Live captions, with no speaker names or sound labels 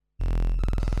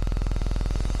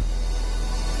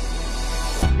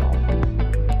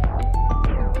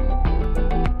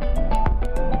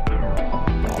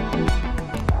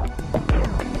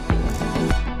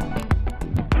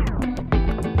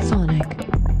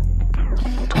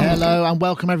Hello and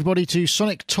welcome everybody to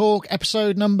Sonic Talk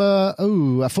episode number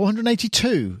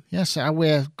 482. Yes,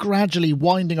 we're gradually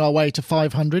winding our way to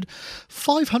 500.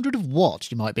 500 of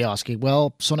what, you might be asking?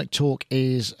 Well, Sonic Talk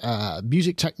is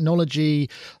music technology,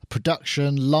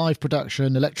 production, live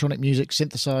production, electronic music,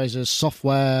 synthesizers,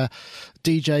 software,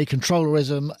 DJ,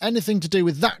 controllerism, anything to do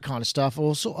with that kind of stuff,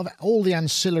 or sort of all the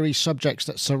ancillary subjects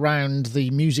that surround the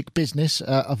music business,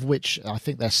 of which I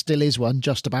think there still is one,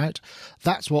 just about.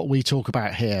 That's what we talk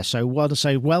about here. So I want to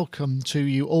say welcome to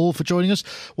you all for joining us.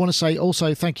 I want to say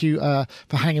also thank you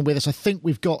for hanging with us. I think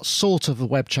we've got sort of the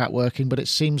web chat working, but it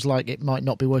seems like it might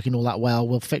not be working all that well.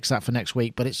 We'll fix that for next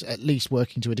week, but it's at least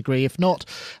working to a degree. If not,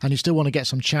 and you still want to get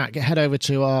some chat, head over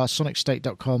to our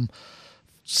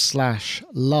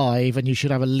sonicstate.com/live and you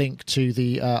should have a link to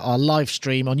the our live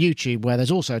stream on YouTube where there's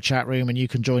also a chat room and you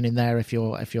can join in there if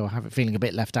you're feeling a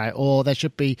bit left out, or there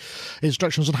should be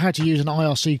instructions on how to use an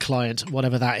IRC client,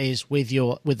 whatever that is, with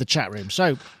the chat room.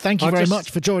 So thank you very much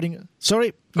for joining.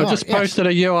 Sorry, I just posted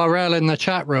a URL in the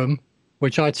chat room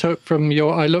which I took from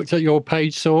I looked at your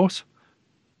page source.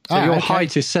 So your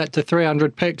height is set to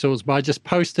 300 pixels, but I just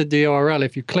posted the URL.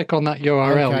 If you click on that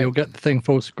URL, you'll get the thing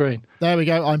full screen. There we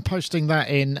go. I'm posting that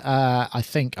in, I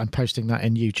think I'm posting that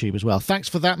in YouTube as well. Thanks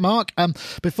for that, Mark.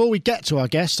 Before we get to our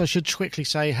guests, I should quickly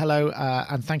say hello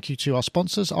and thank you to our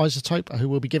sponsors, iZotope, who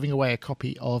will be giving away a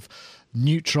copy of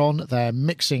Neutron, their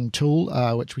mixing tool,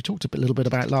 which we talked a little bit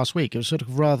about last week. It was sort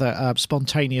of rather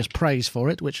spontaneous praise for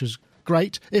it, which was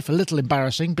great, if a little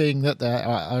embarrassing, being that they're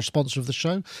a sponsor of the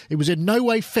show. It was in no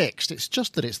way fixed. It's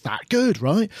just that it's that good,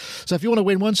 right? So if you want to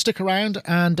win one, stick around,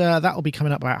 and that will be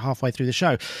coming up about halfway through the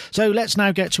show. So let's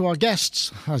now get to our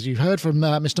guests. As you've heard from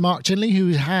Mr. Mark Chinley,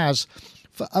 who has,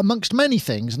 amongst many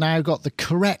things, now got the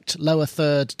correct lower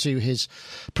third to his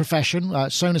profession.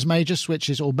 Sonus Magus, which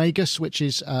is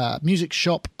a music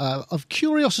shop of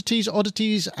curiosities,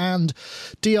 oddities, and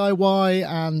DIY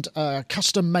and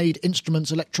custom-made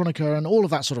instruments, electronica, and all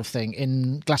of that sort of thing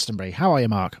in Glastonbury. How are you,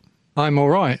 Mark? I'm all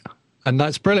right. And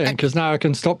that's brilliant, because now I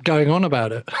can stop going on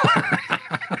about it.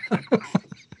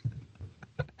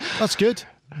 That's good.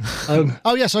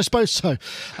 Oh yes, I suppose so.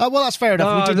 Well, that's fair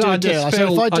enough. We did do a deal.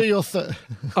 So if I do your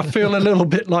I feel a little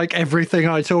bit like everything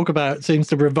I talk about seems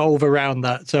to revolve around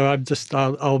that. So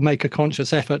I'll make a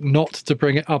conscious effort not to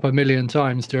bring it up a million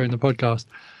times during the podcast.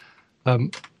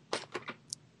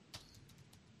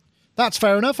 That's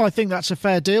fair enough. I think that's a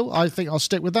fair deal. I think I'll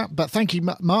stick with that. But thank you,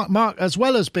 Mark. Mark, as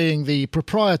well as being the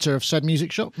proprietor of said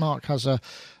music shop, Mark has a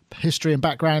history and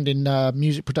background in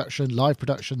music production, live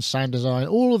production, sound design,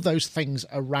 all of those things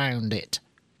around it.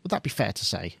 Would that be fair to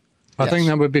say? I think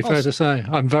that would be fair to say.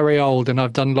 I'm very old and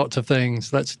I've done lots of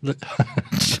things.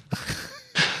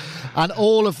 And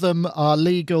all of them are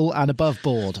legal and above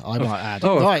board, I might add.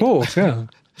 Oh, right. Of course, yeah.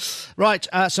 Right,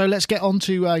 so let's get on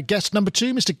to guest number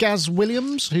 2, Mr. Gaz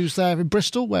Williams, who's there in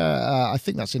Bristol, where I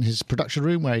think that's in his production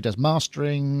room, where he does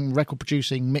mastering, record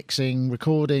producing, mixing,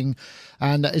 recording,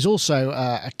 and is also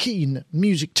a keen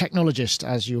music technologist,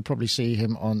 as you'll probably see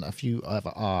him on a few of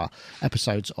our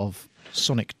episodes of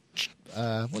Sonic.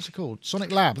 What's it called?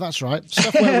 Sonic Lab. That's right.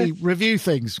 Stuff where we review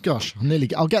things. Gosh,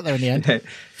 I'll get there in the end.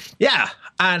 Yeah,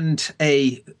 and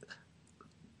a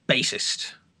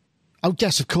bassist. Oh,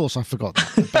 yes, of course, I forgot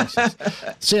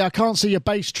that. See, I can't see your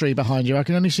bass tree behind you. I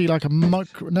can only see like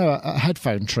a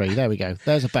headphone tree. There we go.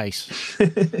 There's a bass.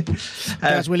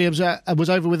 Gaz Williams was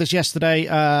over with us yesterday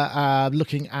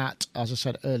looking at, as I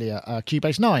said earlier,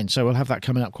 Cubase 9. So we'll have that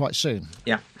coming up quite soon.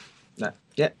 Yeah,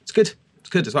 it's good.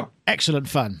 It's good as well. Excellent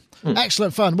fun.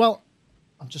 Excellent fun. Well,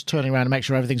 I'm just turning around to make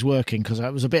sure everything's working because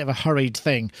it was a bit of a hurried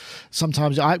thing.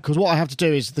 Sometimes, because what I have to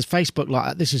do is the Facebook,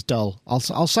 like, this is dull.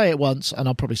 I'll say it once and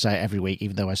I'll probably say it every week,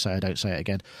 even though I say I don't say it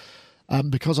again.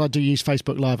 Because I do use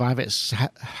Facebook Live, I have it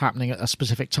happening at a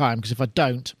specific time, because if I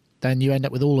don't, then you end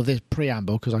up with all of this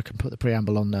preamble, because I can put the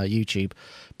preamble on YouTube,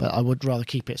 but I would rather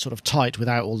keep it sort of tight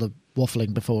without all the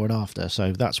waffling before and after.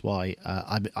 So that's why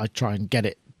I try and get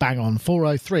it bang on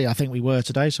 4:03, I think we were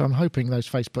today, so I'm hoping those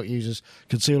Facebook users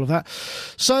can see all of that.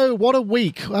 So what a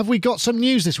week. Have we got some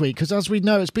news this week? Because as we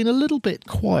know, it's been a little bit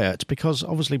quiet because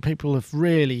obviously people have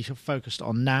really focused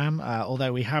on NAMM,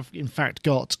 although we have in fact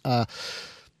got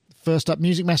first up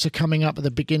Music Messe coming up at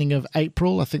the beginning of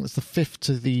April. I think that's the 5th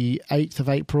to the 8th of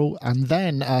April, and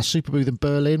then Superbooth in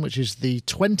Berlin, which is the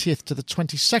 20th to the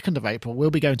 22nd of April.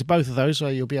 We'll be going to both of those, so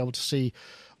you'll be able to see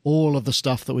all of the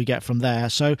stuff that we get from there.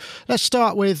 So let's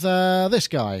start with this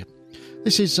guy.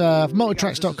 This is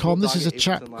multitracks.com. This is a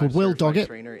chap called Will Doggett.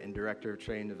 Trainer and director of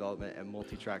training development at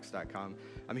multitracks.com.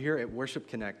 I'm here at Worship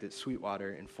Connect at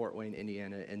Sweetwater in Fort Wayne,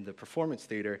 Indiana, in the Performance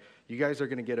Theater. you guys are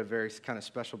going to get a very kind of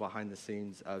special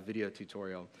behind-the-scenes video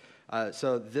tutorial.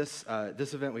 So this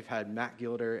event, we've had Matt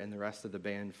Gilder and the rest of the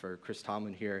band for Chris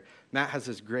Tomlin here. Matt has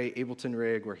this great Ableton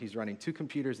rig where he's running 2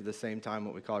 computers at the same time,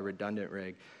 what we call a redundant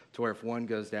rig, to where if one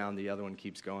goes down, the other one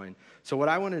keeps going. So what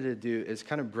I wanted to do is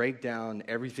kind of break down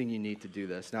everything you need to do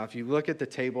this. Now, if you look at the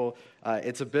table,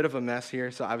 it's a bit of a mess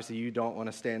here, so obviously you don't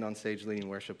want to stand on stage leading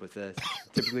worship with this.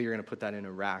 Typically, you're going to put that in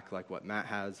a rack like what Matt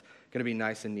has. Going to be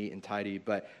nice and neat and tidy,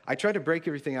 but I try to break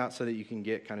everything out so that you can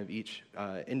get kind of each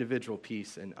individual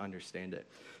piece and understand it.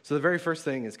 So the very first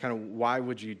thing is kind of why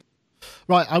would you...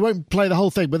 Right, I won't play the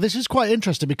whole thing, but this is quite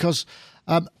interesting because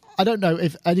I don't know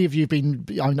if any of you have been...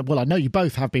 Well, I know you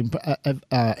both have been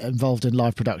involved in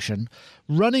live production.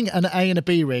 Running an A and a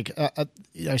B rig,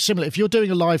 similar, if you're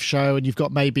doing a live show and you've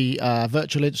got maybe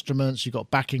virtual instruments, you've got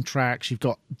backing tracks, you've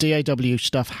got DAW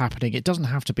stuff happening, it doesn't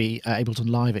have to be Ableton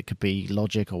Live, it could be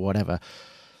Logic or whatever.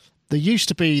 There used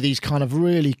to be these kind of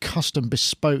really custom,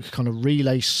 bespoke, kind of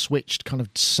relay switched kind of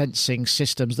sensing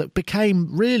systems that became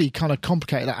really kind of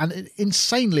complicated and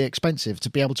insanely expensive to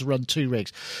be able to run 2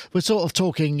 rigs. We're sort of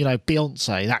talking,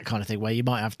 Beyonce, that kind of thing, where you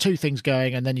might have 2 things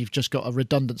going and then you've just got a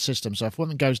redundant system. So if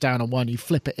one goes down on one, you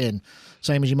flip it in,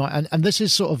 same as you might. And this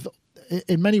is sort of,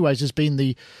 in many ways, has been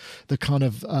the kind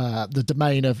of the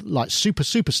domain of like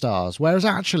superstars, whereas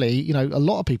actually a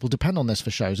lot of people depend on this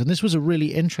for shows, and this was a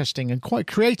really interesting and quite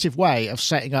creative way of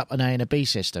setting up an A and a B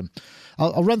system.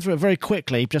 I'll run through it very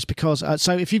quickly just because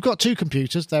so if you've got 2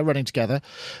 computers, they're running together,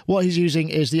 what he's using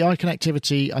is the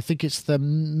iConnectivity, I think it's the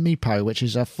MIPO, which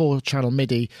is a 4-channel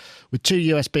MIDI with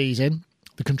 2 USBs in.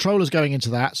 The controller's going into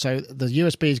that, so the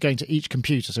USB is going to each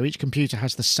computer. So each computer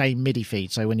has the same MIDI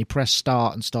feed. So when you press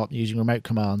start and start using remote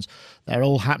commands, they're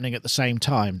all happening at the same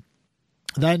time.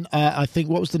 Then I think,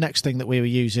 what was the next thing that we were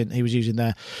using? He was using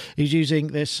there. He was using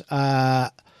this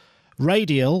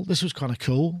Radial. This was kind of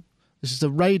cool. This is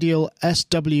the Radial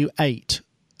SW8,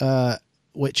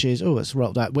 which is let's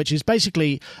roll that. Which is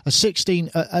basically an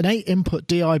 8-input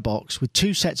DI box with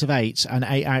 2 sets of 8s and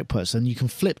 8 outputs, and you can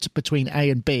flip between A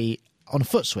and B on a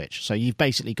foot switch. So you've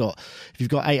basically got, if you've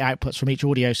got 8 outputs from each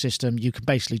audio system, you can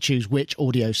basically choose which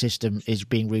audio system is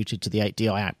being routed to the 8 DI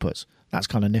outputs. That's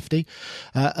kind of nifty.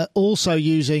 Also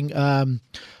using a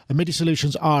MIDI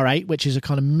Solutions R8, which is a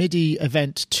kind of MIDI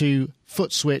event to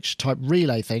foot switch type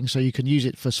relay thing. So you can use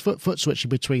it for foot switching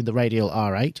between the Radial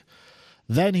R8.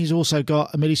 Then he's also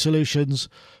got a MIDI Solutions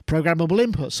programmable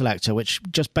input selector, which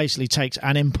just basically takes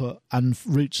an input and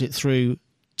routes it through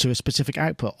to a specific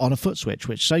output on a foot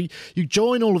switch. So you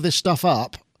join all of this stuff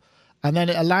up, and then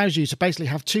it allows you to basically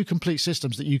have 2 complete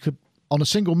systems that you could, on a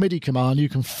single MIDI command, you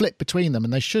can flip between them,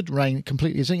 and they should reign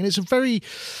completely in sync. And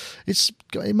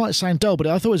it might sound dull, but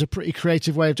I thought it was a pretty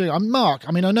creative way of doing it. Mark,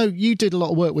 I know you did a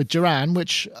lot of work with Duran,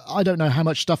 which I don't know how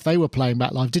much stuff they were playing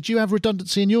back live. Did you have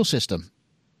redundancy in your system?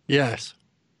 Yes.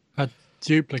 I had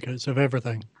duplicates of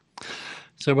everything.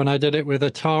 So when I did it with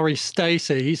Atari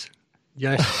Stacey's,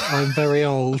 yes, I'm very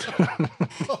old.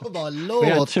 Oh, my Lord.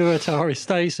 We had 2 Atari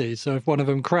Stacey's, so if one of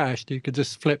them crashed, you could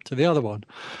just flip to the other one.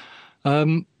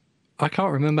 I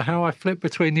can't remember how I flipped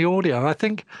between the audio. I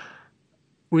think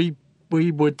we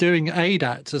were doing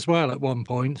ADATs as well at one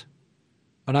point,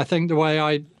 and I think the way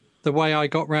I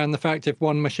got around the fact if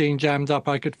one machine jammed up,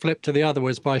 I could flip to the other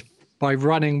was by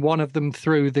running one of them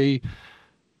through the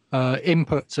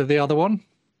inputs of the other one.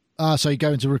 So you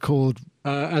go into record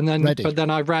and then ready. But then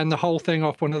I ran the whole thing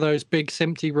off one of those big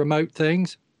SMPTE remote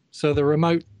things. So the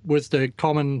remote was the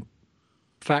common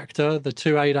factor. The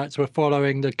 2 ADATs were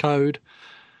following the code.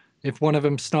 If one of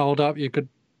them snarled up, you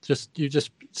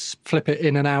just flip it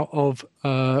in and out of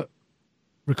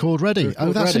record ready.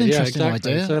 That's an interesting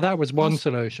idea. So that was one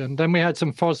solution. Then we had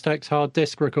some Fostex hard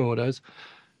disk recorders,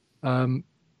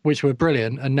 which were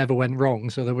brilliant and never went wrong.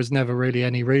 So there was never really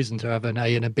any reason to have an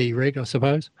A and a B rig, I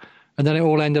suppose. And then it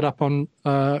all ended up on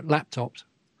laptops.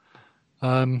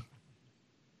 And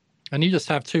you just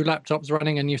have 2 laptops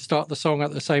running and you start the song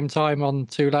at the same time on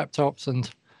 2 laptops and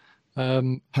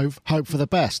hope for the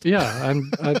best. Yeah.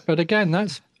 And but again,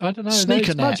 that's, I don't know,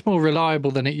 it's much more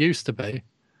reliable than it used to be.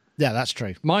 Yeah, that's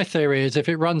true. My theory is if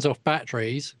it runs off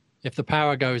batteries, if the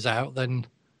power goes out, then,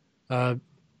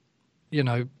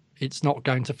 it's not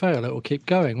going to fail. It will keep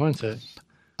going, won't it?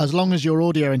 As long as your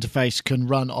audio interface can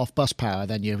run off bus power,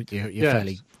 then you're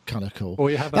fairly kind of cool.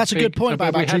 Or you have That's a good point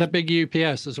about batteries. We had a big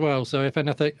UPS as well, so if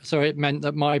anything, it meant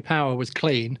that my power was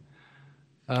clean.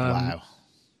 Wow.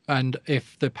 And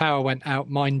if the power went out,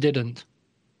 mine didn't.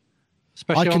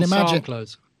 Especially on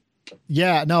samplers.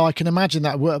 Yeah, no, I can imagine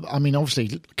that.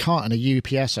 Obviously, carting a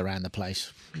UPS around the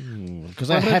place. Because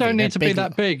Well, they don't need to be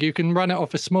that big. You can run it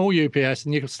off a small UPS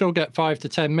and you can still get 5 to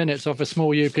 10 minutes off a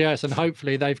small UPS, and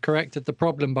hopefully they've corrected the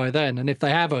problem by then. And if they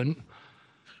haven't,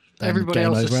 then everybody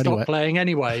else has stopped playing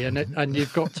anyway, and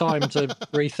you've got time to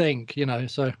rethink,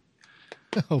 so...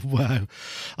 Oh, wow.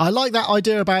 I like that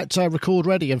idea about record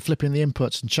ready and flipping the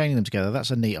inputs and chaining them together. That's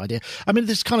a neat idea. I mean,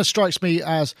 this kind of strikes me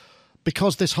as,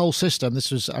 because this whole system, this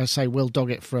was, I say, Will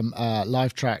Doggett from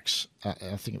Live Tracks,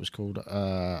 I think it was called,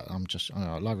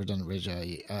 Live Redundant Ridge,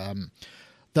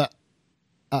 that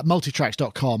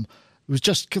multitracks.com was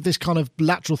just this kind of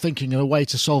lateral thinking and a way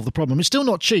to solve the problem. It's still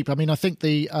not cheap. I mean, I think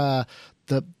the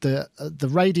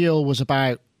radial was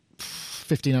about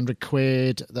 1,500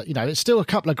 quid. It's still a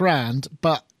couple of grand,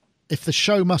 but if the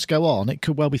show must go on, it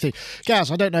could well be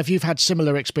Gaz, I don't know if you've had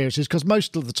similar experiences, because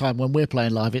most of the time when we're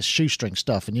playing live, it's shoestring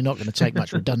stuff, and you're not going to take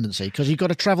much redundancy because you've got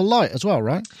to travel light as well,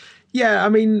 right? Yeah, I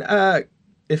mean,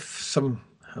 if some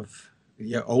of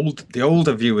the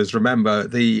older viewers remember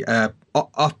the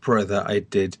opera that I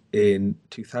did in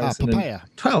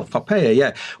 2012, Popeye.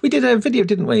 Yeah, we did a video,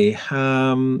 didn't we?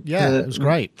 It was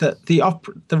great.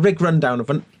 The rig rundown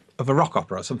of a rock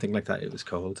opera or something like that, it was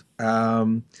called.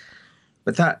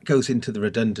 But that goes into the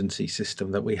redundancy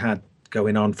system that we had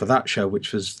going on for that show,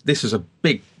 this was a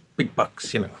big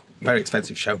bucks, very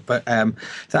expensive show. But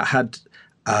that had,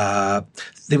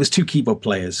 there was 2 keyboard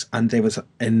players, and there was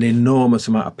an enormous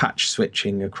amount of patch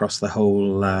switching across the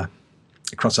whole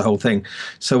thing.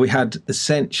 So we had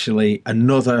essentially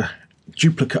another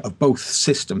duplicate of both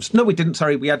systems. No, we didn't.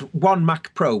 Sorry, we had one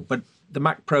Mac Pro, but the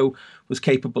Mac Pro was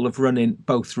capable of running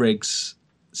both rigs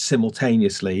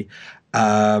simultaneously.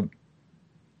 There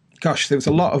was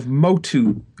a lot of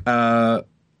Motu audio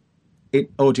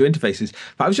interfaces.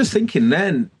 But I was just thinking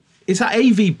then, is that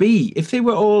AVB? If they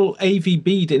were all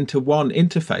AVB'd into one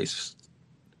interface,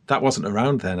 that wasn't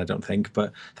around then, I don't think.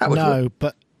 But that would work.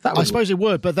 But I suppose it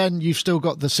would. But then you've still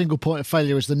got the single point of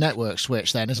failure as the network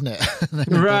switch, then, isn't it?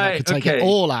 Right. Could take it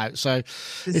all out. So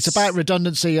it's about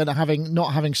redundancy and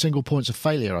not having single points of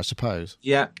failure, I suppose.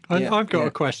 Yeah. I've got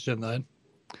a question then.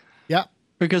 Yeah.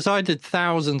 Because I did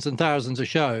thousands and thousands of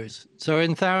shows. So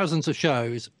in thousands of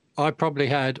shows, I probably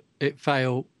had it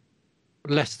fail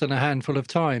less than a handful of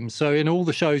times. So in all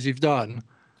the shows you've done,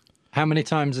 how many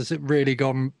times has it really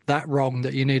gone that wrong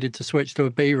that you needed to switch to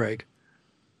a B rig?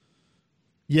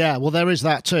 Yeah, well, there is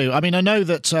that too. I mean, I know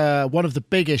that one of the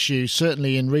big issues,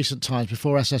 certainly in recent times,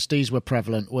 before SSDs were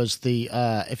prevalent, was the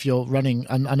if you're running,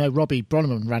 and I know Robbie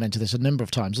Bronneman ran into this a number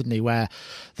of times, didn't he, where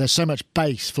there's so much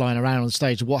bass flying around on the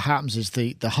stage, and what happens is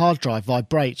the hard drive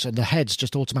vibrates and the heads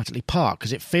just automatically park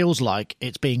because it feels like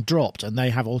it's being dropped, and they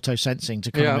have auto sensing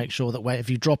to kind of make sure that if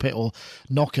you drop it or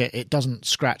knock it, it doesn't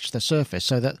scratch the surface.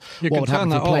 So that what would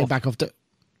happen if you play back off?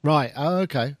 Right. Oh,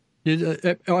 okay.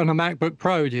 On a MacBook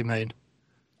Pro, do you mean?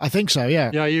 I think so,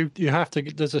 yeah. Yeah, you have to.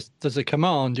 There's a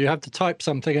command. You have to type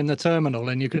something in the terminal,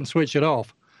 and you can switch it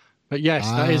off. But yes,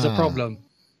 that is a problem.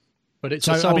 But it's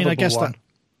a solvable one.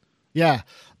 Yeah,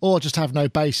 or just have no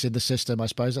bass in the system. I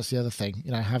suppose that's the other thing.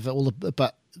 Have all the.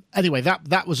 But anyway,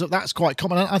 that's quite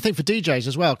common. I think for DJs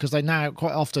as well, because they now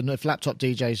quite often, if laptop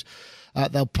DJs,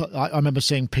 they'll put. I remember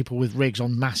seeing people with rigs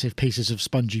on massive pieces of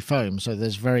spongy foam, so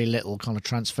there's very little kind of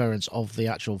transference of the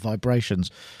actual vibrations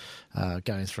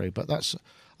going through. But that's.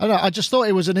 I don't know, I just thought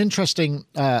it was an interesting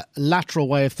lateral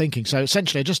way of thinking. So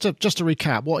essentially, just to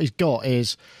recap, what he's got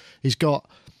is he's got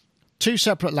 2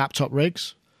 separate laptop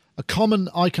rigs, a common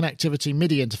iConnectivity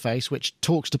MIDI interface which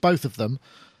talks to both of them.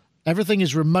 Everything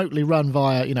is remotely run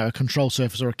via a control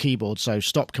surface or a keyboard. So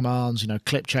stop commands,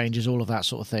 clip changes, all of that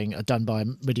sort of thing are done by a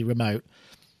MIDI remote.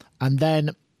 And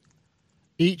then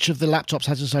each of the laptops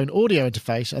has its own audio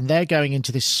interface, and they're going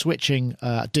into this switching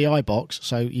DI box,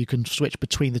 so you can switch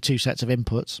between the 2 sets of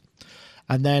inputs.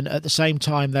 And then at the same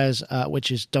time, there's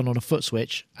which is done on a foot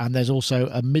switch, and there's also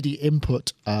a MIDI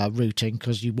input routing,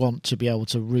 because you want to be able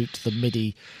to route the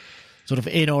MIDI sort of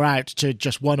in or out to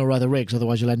just one or other rigs,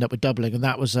 otherwise you'll end up with doubling. And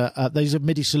that was these are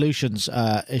MIDI solutions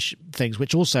things,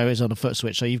 which also is on a foot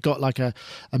switch. So you've got like a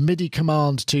MIDI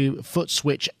command to foot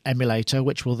switch emulator,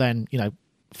 which will then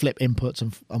flip inputs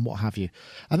and what have you,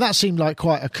 and that seemed like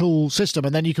quite a cool system.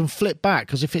 And then you can flip back,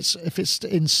 because if it's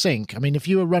in sync, I mean, if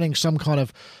you were running some kind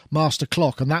of master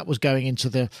clock and that was going into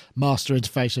the master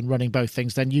interface and running both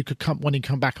things, then you could when you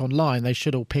come back online, they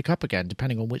should all pick up again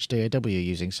depending on which DAW you're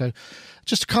using. So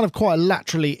just kind of quite a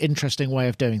laterally interesting way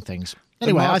of doing things.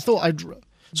 Anyway, I thought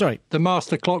the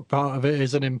master clock part of it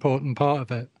is an important part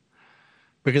of it,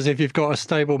 because if you've got a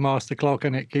stable master clock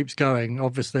and it keeps going,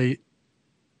 obviously,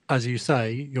 as you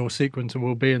say, your sequencer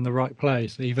will be in the right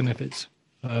place, even if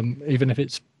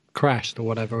it's crashed or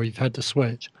whatever, or you've had to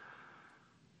switch.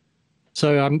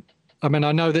 So I mean,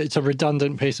 I know that it's a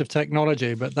redundant piece of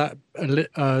technology, but that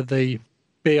the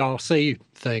BRC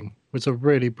thing was a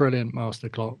really brilliant master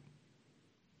clock.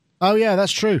 Oh, yeah,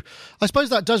 that's true. I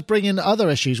suppose that does bring in other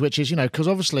issues, which is, because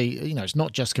obviously, it's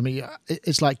not just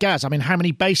it's like Gaz. I mean, how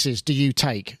many bases do you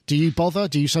take? Do you bother?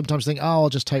 Do you sometimes think, I'll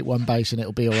just take one base and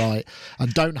it'll be all right,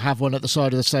 and don't have one at the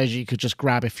side of the stage that you could just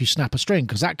grab if you snap a string?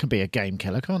 Because that can be a game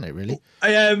killer, can't it, really?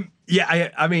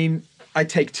 I mean, I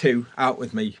take two out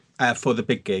with me for the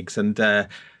big gigs. And,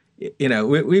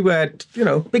 we were,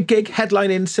 big gig,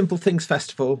 headlining Simple Things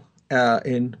Festival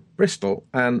in Bristol.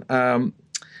 And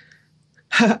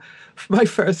my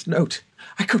first note,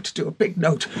 I go to do a big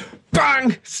note,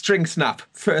 bang, string snap,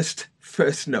 first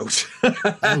note.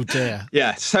 Oh dear.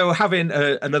 Yeah, so having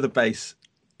another bass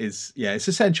is, it's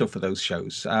essential for those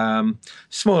shows.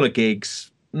 Smaller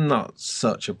gigs, not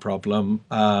such a problem.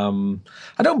 I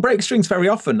don't break strings very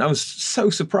often. I was so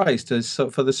surprised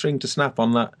for the string to snap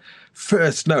on that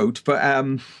first note, but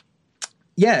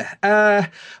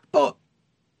but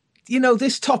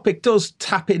this topic does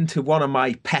tap into one of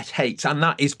my pet hates, and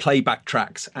that is playback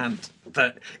tracks and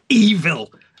the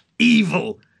evil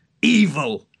that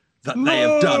they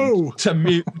have done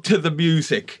to the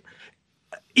music.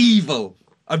 Evil,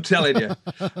 I'm telling you.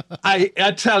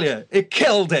 I tell you, it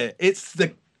killed it. It's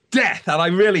the death, and I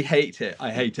really hate it.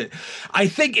 I hate it. I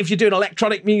think if you're doing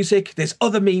electronic music, there's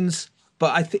other means.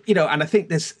 But I think, and I think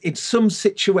there's, in some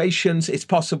situations it's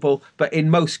possible, but in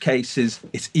most cases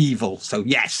it's evil. So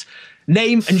yes,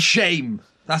 name and shame.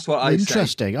 That's what I say.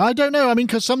 Interesting. I don't know. I mean,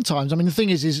 because sometimes, the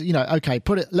thing is, okay,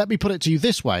 let me put it to you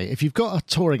this way. If you've got a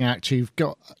touring act, you've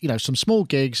got, some small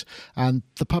gigs and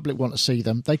the public want to see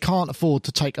them, they can't afford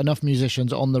to take enough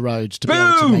musicians on the roads to be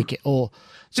able to make it all.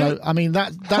 So,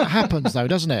 that happens though,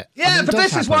 doesn't it? Yeah, but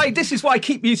this is why I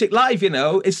keep music live,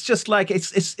 It's just like,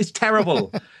 it's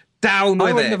terrible. Down with it.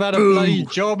 I wouldn't have had a bloody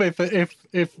job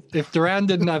if Duran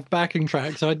didn't have backing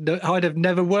tracks. I'd have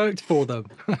never worked for them.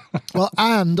 Well,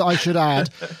 and I should add,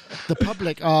 the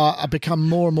public are become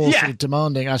more and more sort of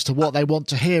demanding as to what they want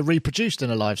to hear reproduced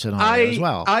in a live scenario as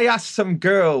well. I asked some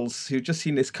girls who'd just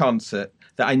seen this concert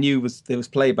that I knew there was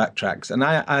playback tracks, and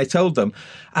I told them,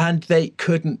 and they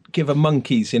couldn't give a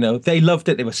monkeys. They loved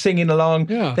it. They were singing along.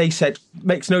 Yeah. They said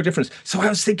makes no difference. So I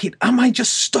was thinking, am I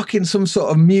just stuck in some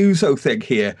sort of muso thing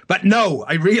here? But no,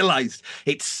 I realised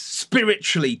it's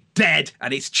spiritually dead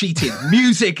and it's cheating.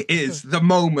 Music is the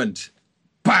moment.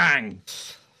 Bang.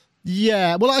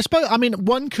 Yeah, well, I suppose,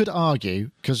 one could argue,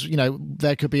 because,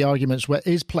 there could be arguments where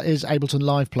is Ableton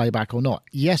Live playback or not?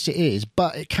 Yes, it is,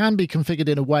 but it can be configured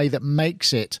in a way that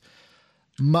makes it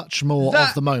much more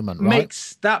of the moment,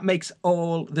 right? That makes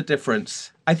all the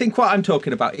difference. I think what I'm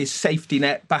talking about is safety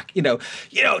net back,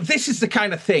 this is the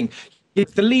kind of thing.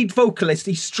 If the lead vocalist,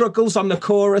 he struggles on the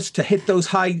chorus to hit those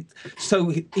high,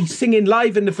 so he's singing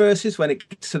live in the verses. When it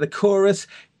gets to the chorus,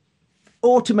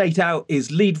 automate out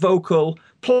his lead vocal,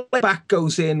 playback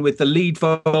goes in with the lead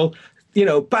vocal,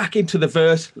 back into the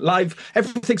verse, live.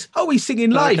 Everyone thinks, he's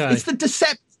singing live. Okay. It's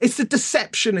the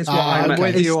deception is what I'm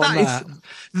with you on that.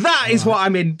 That is what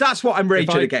I'm in. That's what I'm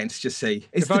raging against, you see.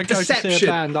 It's the deception. Go to see a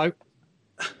band,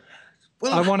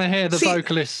 I want to hear the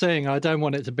vocalist sing. I don't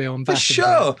want it to be on backing. For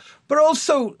sure. But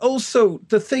also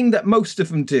the thing that most of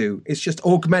them do is just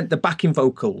augment the backing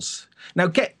vocals. Now,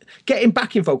 getting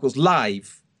backing vocals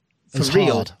live for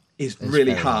real is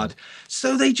really hard.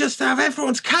 So they just have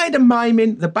everyone's kind of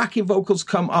miming. The backing vocals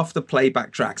come off the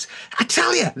playback tracks. I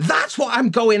tell you, that's what I'm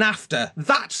going after.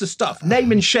 That's the stuff.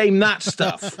 Name and shame that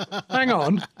stuff. Hang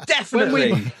on.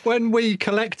 Definitely. When we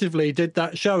collectively did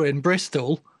that show in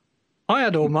Bristol, I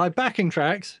had all my backing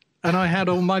tracks and I had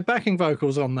all my backing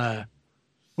vocals on there.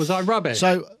 Was I rubbish?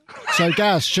 So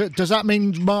Gaz, does that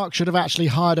mean Mark should have actually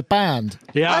hired a band?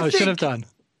 Yeah, I should have done.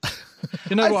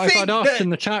 You know what? If I'd asked in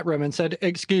the chat room and said,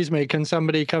 "Excuse me, can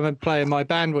somebody come and play in my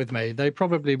band with me?" They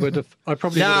probably would have. I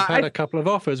probably would have had a couple of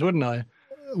offers, wouldn't I?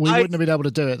 We wouldn't have been able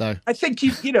to do it though. I think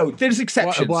there's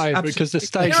exceptions. Why? Because the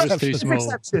stage was too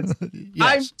small. Yes.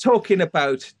 I'm talking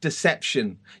about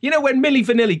deception. When Milli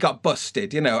Vanilli got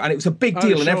busted, and it was a big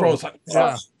deal, and everyone was like,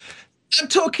 "Yeah." I'm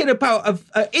talking about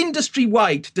an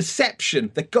industry-wide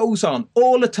deception that goes on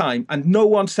all the time and no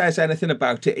one says anything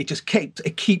about it. It just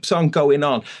keeps on going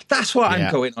on. That's what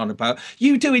I'm going on about.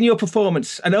 You doing your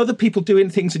performance and other people doing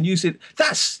things and use it,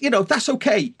 that's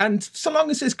okay. And so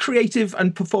long as there's creative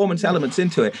and performance elements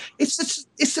into it,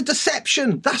 it's a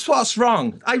deception. That's what's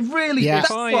wrong. That's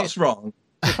what's wrong.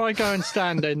 If I go and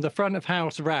stand in the front of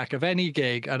house rack of any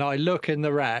gig and I look in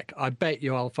the rack, I bet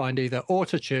you I'll find either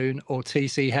Autotune or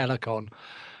TC Helicon.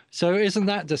 So isn't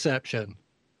that deception?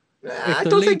 If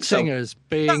the lead singer's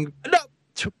being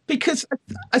because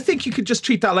I think you could just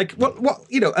treat that like what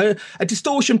a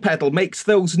distortion pedal makes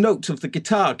those notes of the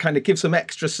guitar kind of gives them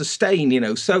extra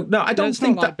sustain, So no, I don't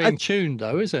think not like being tuned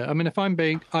though, is it? I mean,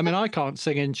 I can't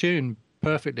sing in tune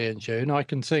perfectly in tune. I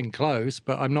can sing close,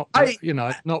 but I'm not,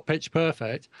 not pitch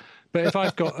perfect. But if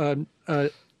I've got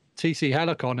a TC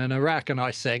Helicon in a rack and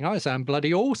I sing, I sound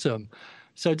bloody awesome.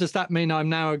 So does that mean I'm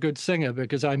now a good singer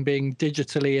because I'm being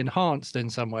digitally enhanced in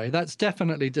some way? That's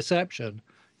definitely deception.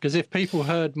 Because if people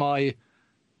heard my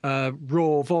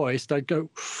raw voice, they'd go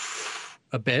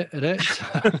a bit at it.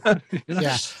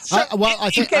 Yeah. I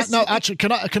think no. Actually,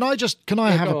 can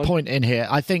I have a point in here?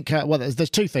 I think there's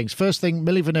two things. First thing,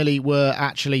 Milli Vanilli were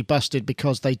actually busted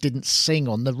because they didn't sing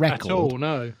on the record at all.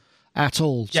 No. At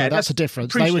all. So that's a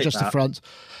difference. They were just the front.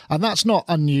 And that's not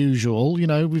unusual.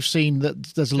 We've seen that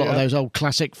there's a lot of those old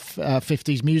classic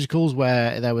 50s musicals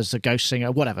where there was a ghost singer,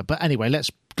 whatever. But anyway,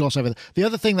 let's gloss over. The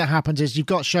other thing that happens is you've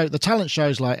got the talent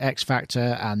shows like X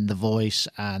Factor and The Voice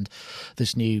and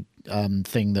this new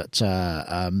thing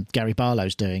that Gary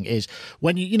Barlow's doing is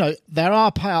when there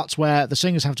are parts where the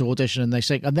singers have to audition and they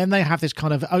sing, and then they have this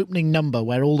kind of opening number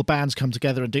where all the bands come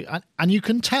together and do, and you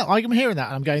can tell, I'm hearing that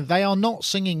and I'm going, they are not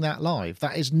singing that live.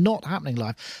 That is not happening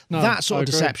live. No, that sort of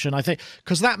deception, I think,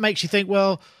 because that makes you think,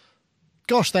 well,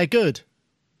 gosh, they're good.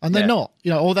 And they're not,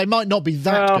 or they might not be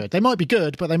that good. They might be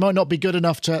good, but they might not be good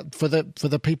enough for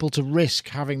the people to risk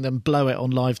having them blow it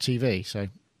on live TV. So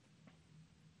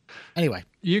anyway,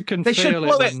 you can. They should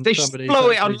blow it. They should blow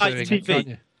it on live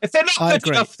TV. If they're not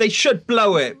good enough, they should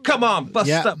blow it. Come on, bust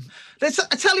up. I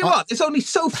tell you what, there's only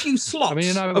so few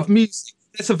slots of music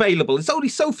that's available. There's only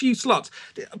so few slots.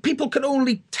 People can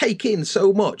only take in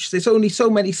so much. There's only so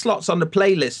many slots on the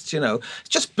playlists,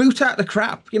 Just boot out the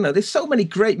crap. There's so many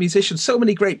great musicians, so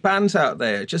many great bands out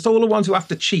there. Just all the ones who have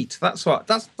to cheat. That's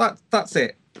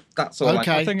it. That's all.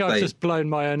 Okay. I think I've just blown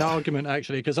my own argument,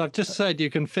 actually, because I've just said you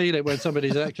can feel it when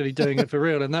somebody's actually doing it for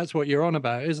real, and that's what you're on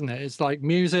about, isn't it? It's like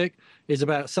music is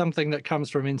about something that comes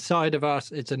from inside of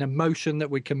us. It's an emotion that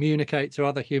we communicate to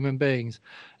other human beings.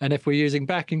 And if we're using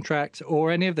backing tracks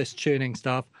or any of this tuning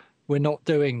stuff, we're not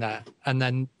doing that. And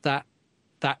then that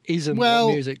isn't what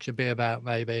music should be about,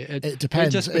 maybe. It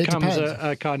depends. It just becomes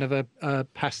a kind of a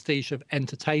pastiche of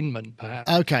entertainment, perhaps.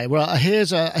 Okay, well,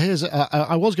 here's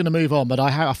I was going to move on, but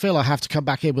I feel I have to come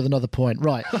back in with another point.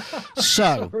 Right.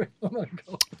 So, oh my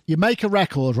God. You make a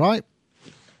record, right?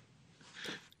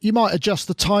 You might adjust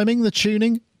the timing, the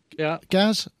tuning. Yeah.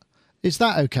 Gaz? Is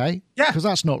that okay? Yeah, because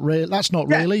that's not real. That's not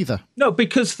real either. No,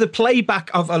 because the playback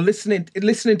of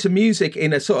listening to music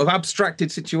in a sort of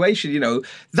abstracted situation,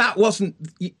 that wasn't.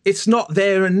 It's not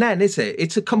there and then, is it?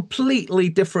 It's a completely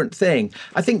different thing.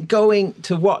 I think going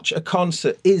to watch a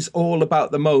concert is all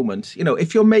about the moment.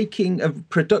 If you're making a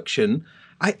production,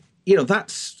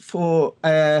 that's for.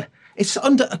 It's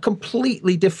under a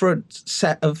completely different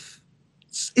set of.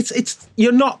 It's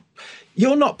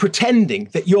You're not pretending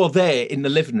that you're there in the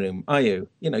living room, are you?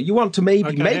 You want to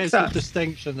maybe make that the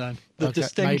distinction. Then the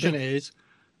distinction is: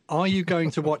 are you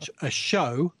going to watch a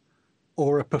show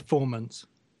or a performance?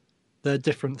 They're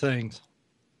different things.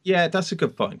 Yeah, that's a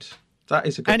good point. That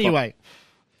is a good point. Anyway,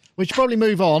 we should probably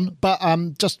move on. But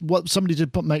just what somebody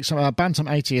did make some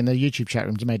Bantam80 in the YouTube chat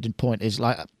room made a point is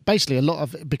like basically a lot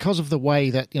of because of the way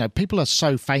that people are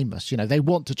so famous. They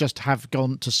want to just have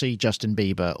gone to see Justin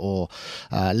Bieber or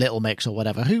Little Mix or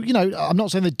whatever. Who I'm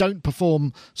not saying they don't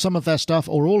perform some of their stuff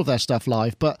or all of their stuff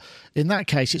live, but in that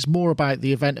case, it's more about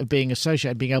the event of being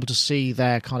associated, being able to see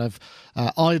their kind of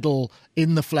idol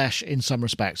in the flesh in some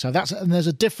respects. So and there's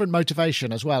a different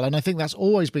motivation as well, and I think that's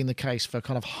always been the case for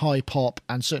kind of high pop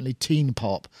and certainly teen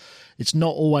pop. It's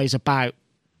not always about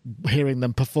hearing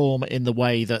them perform in the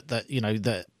way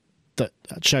that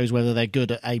shows whether they're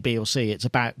good at A, B, or C. It's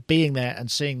about being there and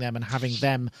seeing them and having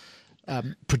them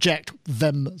project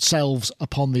themselves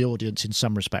upon the audience in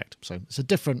some respect. So it's a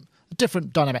different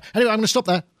dynamic. Anyway, I'm going to stop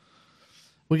there.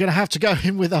 We're going to have to go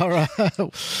in with our.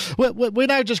 We're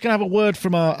now just going to have a word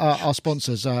from our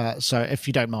sponsors. So if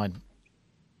you don't mind.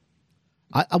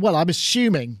 I'm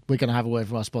assuming we're going to have a word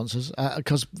from our sponsors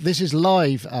because this is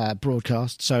live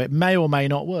broadcast, so it may or may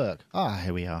not work.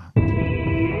 Here we are.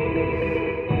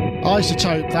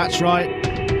 iZotope, that's right.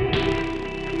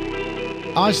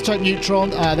 iZotope Neutron,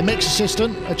 the mix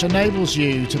assistant, which enables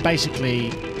you to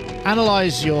basically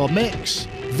analyze your mix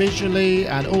visually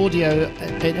and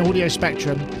audio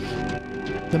spectrum.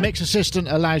 The mix assistant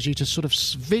allows you to sort of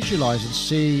visualize and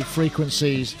see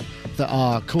frequencies that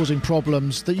are causing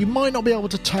problems that you might not be able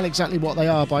to tell exactly what they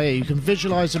are by ear. You can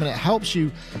visualize them, and it helps you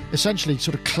essentially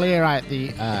sort of clear out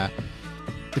the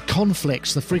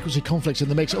conflicts, the frequency conflicts in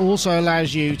the mix. It also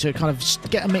allows you to kind of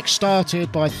get a mix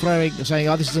started by saying,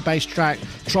 oh, this is a bass track,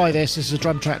 try this is a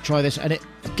drum track, try this, and it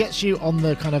gets you on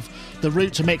the kind of the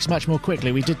route to mix much more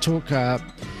quickly. We did talk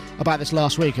about this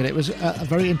last week, and it was a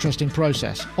very interesting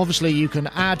process. Obviously, you can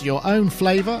add your own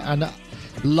flavour and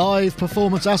live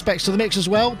performance aspects to the mix as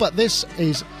well, but this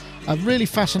is a really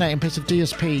fascinating piece of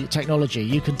DSP technology.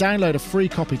 You can download a free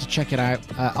copy to check it out,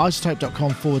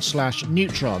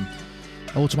 iZotope.com/Neutron.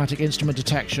 Automatic instrument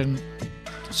detection,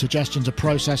 suggestions of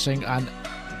processing, and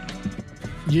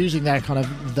using their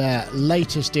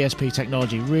latest DSP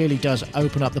technology really does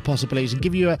open up the possibilities and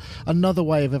give you another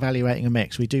way of evaluating a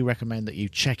mix. We do recommend that you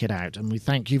check it out, and we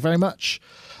thank you very much,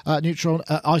 Neutron,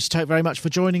 iZotope, very much for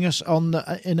joining us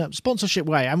in a sponsorship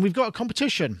way. And we've got a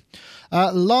competition.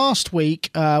 Last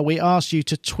week, we asked you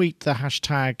to tweet the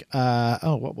hashtag.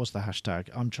 What was the hashtag?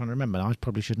 I'm trying to remember. I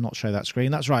probably should not show that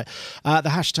screen. That's right. The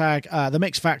hashtag, the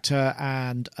Mix Factor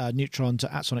and Neutron to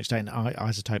 @SonicState and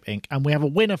iZotope Inc. And we have a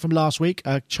winner from last week,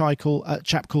 a chap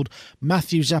called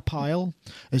Matthew Zappile.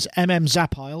 It's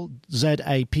Zappile,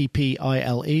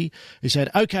 Zappile. He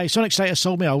said, "Okay, Sonic State has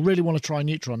sold me. I really want to try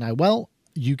Neutron now." Well,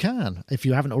 you can. If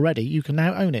you haven't already, you can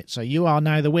now own it. So you are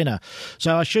now the winner.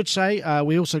 So I should say,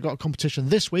 we also got a competition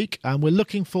this week, and we're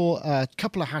looking for a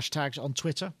couple of hashtags on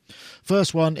Twitter.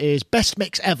 First one is Best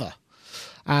Mix Ever.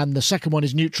 And the second one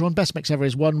is Neutron. Best Mix Ever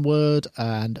is one word,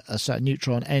 and Neutron,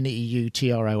 Neutron,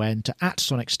 to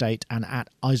 @SonicState and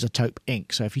 @iZotope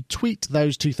Inc. So if you tweet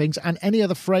those two things and any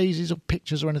other phrases or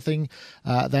pictures or anything,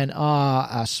 then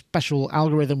our special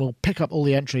algorithm will pick up all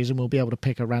the entries and we'll be able to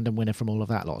pick a random winner from all of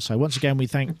that lot. So once again, we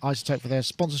thank iZotope for their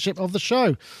sponsorship of the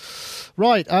show.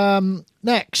 Right,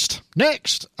 next.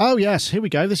 Oh, yes, here we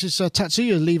go. This is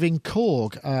Tatsuya leaving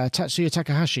Korg. Tatsuya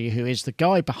Takahashi, who is the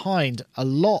guy behind a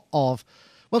lot of...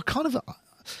 Well, kind of,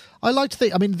 I like to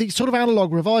think, I mean, the sort of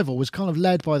analog revival was kind of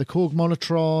led by the Korg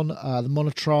Monotron, the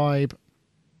Monotribe,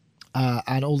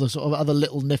 and all the sort of other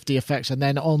little nifty effects, and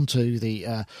then on to the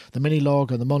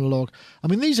Minilog and the Monolog. I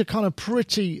mean, these are kind of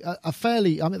pretty,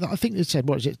 fairly, I mean, I think they said,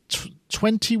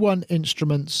 21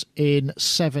 instruments in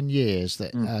 7 years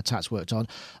that Tats worked on.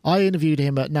 I interviewed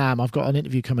him at NAMM. I've got an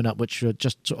interview coming up, which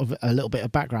just sort of a little bit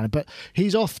of background, but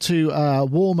he's off to not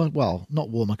Warmer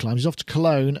Climes, he's off to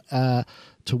Cologne,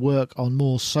 to work on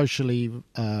more social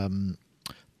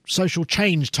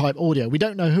change type audio. We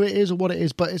don't know who it is or what it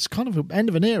is, but it's kind of the end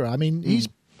of an era. I mean, he's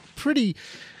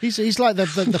like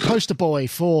the poster boy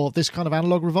for this kind of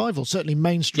analog revival, certainly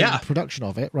mainstream production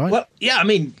of it, right? Well, yeah, I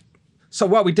mean, so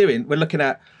what are we doing? We're looking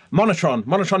at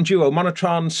Monotron Duo,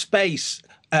 Monotron Space,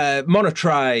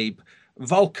 Monotribe,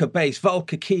 Volca Bass,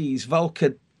 Volca Keys,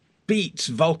 Volca Beats,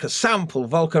 Volca Sample,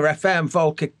 Volca FM,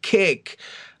 Volca Kick,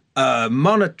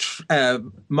 Monolog,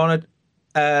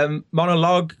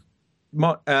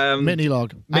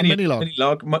 Minilog,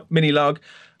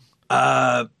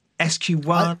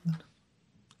 SQ1.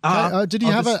 Did he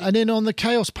have an in on the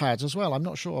Chaos pads as well? I'm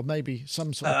not sure. Maybe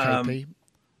some sort of KP.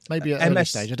 Maybe at early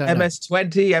stage. I don't know.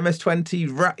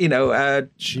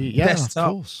 MS-20, desktop.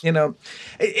 Of course.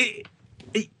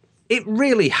 It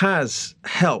really has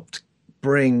helped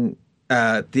bring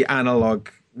the analog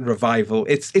revival.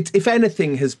 It's if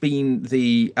anything has been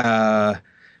the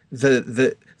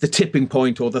tipping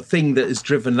point or the thing that has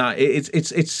driven that.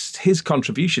 It's his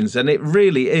contributions, and it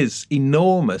really is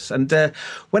enormous. And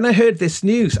when I heard this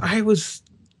news, I was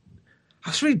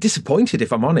really disappointed,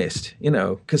 if I'm honest.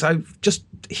 Because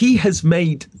he has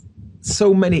made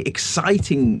so many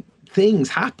exciting things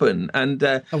happen. And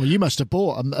you must have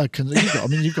bought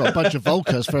you've got a bunch of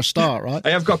Volcas for a start, right? I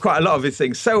have got quite a lot of his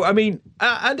things. So I mean,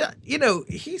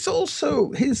 he's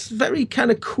also, his very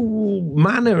kind of cool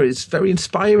manner is very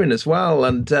inspiring as well.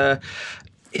 And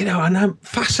and I'm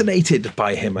fascinated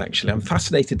by him, actually. I'm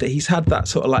fascinated that he's had that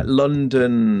sort of like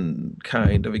London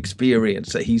kind of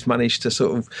experience that he's managed to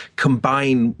sort of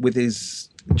combine with his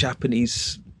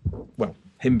Japanese, well,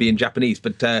 him being Japanese,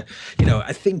 but I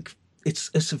think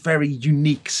it's a very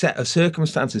unique set of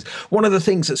circumstances. One of the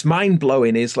things that's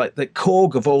mind-blowing is like the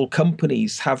Korg of all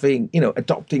companies having,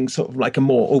 adopting sort of like a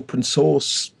more open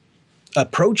source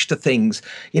approach to things,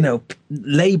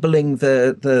 labeling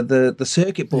the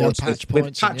circuit boards with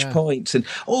patch points and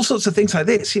all sorts of things like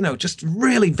this, just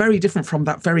really very different from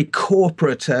that very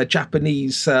corporate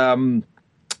Japanese that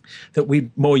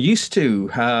we're more used to.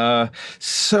 Very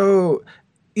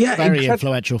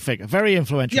influential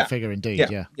figure indeed.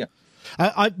 Yeah.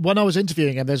 When I was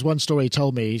interviewing him, there's one story he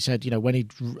told me. He said, when he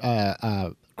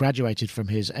graduated from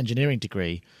his engineering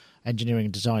degree, engineering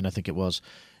and design, I think it was,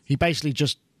 he basically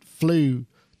just flew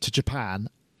to Japan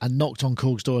and knocked on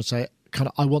Korg's door and said, kind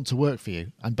of, I want to work for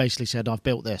you, and basically said, I've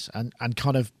built this, and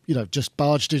kind of, just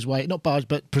barged his way, not barged,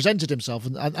 but presented himself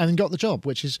and got the job,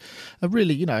 which is a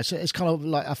really, it's kind of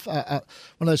like one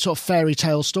of those sort of fairy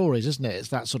tale stories, isn't it? It's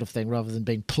that sort of thing, rather than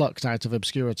being plucked out of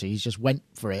obscurity. He's just went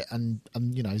for it, and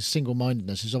his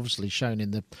single-mindedness is obviously shown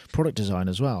in the product design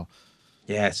as well.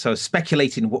 Yeah, so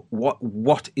speculating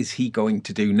what is he going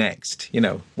to do next? I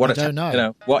don't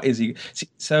know. What is he?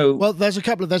 So well, there's a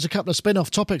couple of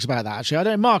spin-off topics about that. Actually, I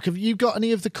don't know, Mark, have you got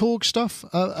any of the Korg stuff?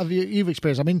 You've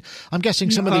experienced? I mean, I'm guessing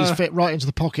some of these fit right into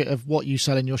the pocket of what you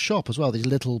sell in your shop as well. These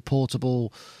little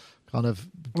portable kind of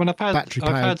battery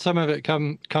powered. I've had some of it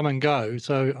come and go,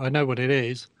 so I know what it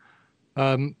is.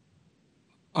 I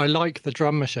like the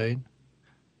drum machine.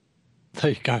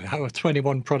 There you go. Out of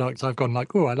 21 products, I've gone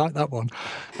like, oh, I like that one.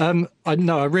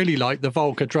 I really like the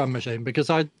Volca drum machine because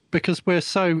we're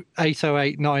so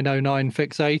 808, 909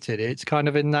 fixated. It's kind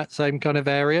of in that same kind of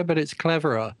area, but it's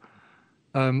cleverer.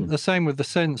 The same with the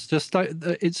synths. Just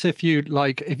it's if you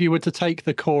were to take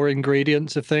the core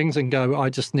ingredients of things and go, I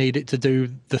just need it to do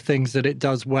the things that it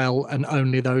does well and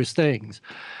only those things.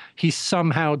 He's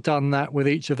somehow done that with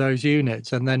each of those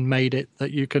units and then made it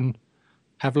that you can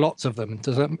have lots of them.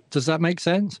 Does that make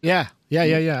sense? Yeah,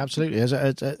 absolutely. As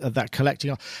that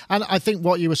collecting, and I think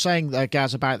what you were saying there,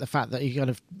 Gaz, about the fact that he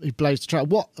blazed the trail.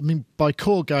 By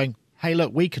Korg going, hey,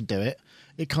 look, we can do it.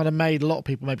 It kind of made a lot of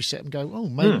people maybe sit and go, oh,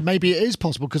 maybe it is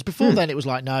possible. Because before then, it was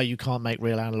like, no, you can't make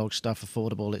real analog stuff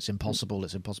affordable. It's impossible.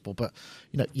 It's impossible. But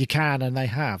you can, and they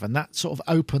have, and that sort of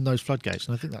opened those floodgates.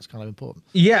 And I think that's kind of important.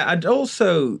 Yeah, and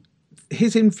also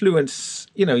his influence,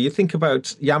 you think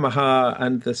about Yamaha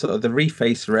and the sort of the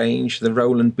Reface range, the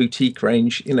Roland boutique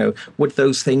range, would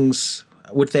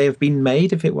they have been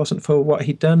made if it wasn't for what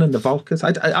he'd done and the Volcas?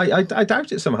 I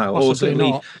doubt it somehow. Possibly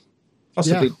not.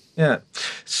 Possibly, yeah.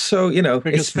 So,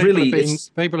 because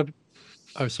people have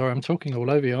oh, sorry, I'm talking all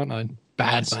over you, aren't I?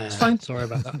 Bad. It's fine. Sorry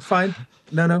about that. Fine.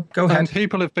 No, go ahead.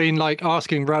 People have been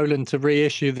asking Roland to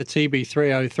reissue the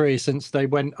TB303 since they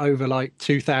went over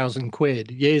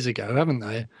 £2,000 years ago, haven't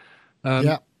they?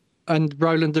 Yeah. And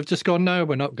Roland have just gone, no,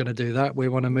 we're not going to do that. We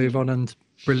want to move on and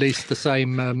release the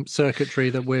same circuitry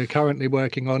that we're currently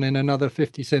working on in another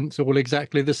 50 cents, all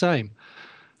exactly the same.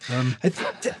 There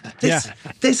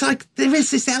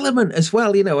is this element as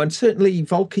well, and certainly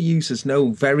Volca users know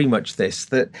very much this,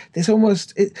 that there's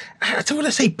almost, I don't want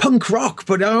to say punk rock,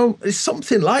 but there's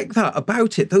something like that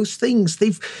about it. Those things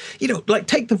they've,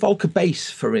 take the Volca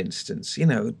bass, for instance,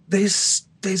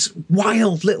 there's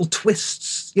wild little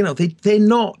twists, they're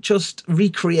not just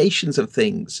recreations of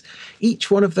things.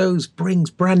 Each one of those brings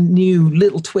brand new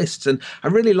little twists. And I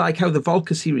really like how the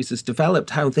Volca series has developed,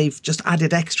 how they've just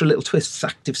added extra little twists,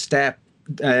 active step,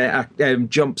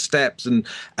 jump steps, and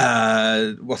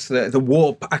what's the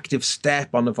warp active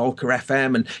step on the Volca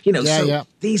FM. And,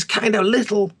 these kind of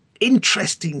little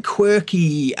interesting,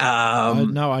 quirky.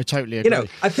 No, I totally agree.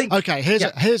 I think. Okay,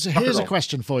 here's a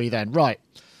question for you then. Right.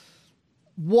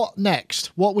 What next?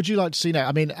 What would you like to see next?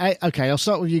 I mean, okay, I'll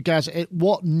start with you guys.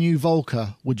 What new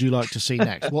Volca would you like to see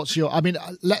next? What's your? I mean,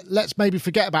 let's maybe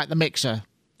forget about the mixer.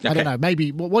 Okay. I don't know.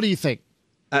 Maybe. What do you think?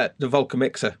 The Volca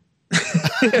mixer.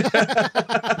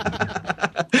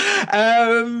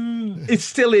 It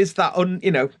still is that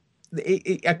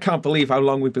I can't believe how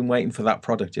long we've been waiting for that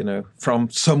product.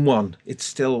 From someone. It's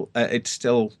still. I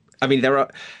mean, there are.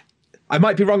 I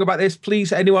might be wrong about this.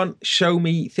 Please, anyone, show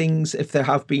me things if there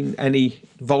have been any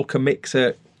Volca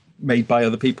mixer made by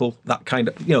other people. That kind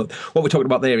of, what we're talking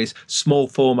about there is small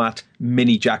format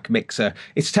mini jack mixer.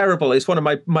 It's terrible. It's one of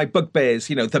my bugbears.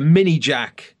 The mini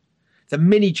jack. The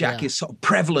mini jack is sort of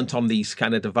prevalent on these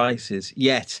kind of devices,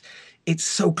 yet it's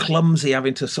so clumsy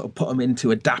having to sort of put them into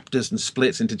adapters and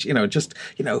splits into,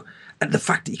 and the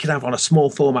fact that you can have on a small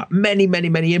format many, many,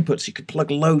 many inputs, you could plug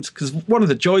loads, because one of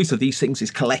the joys of these things is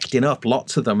collecting up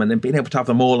lots of them and then being able to have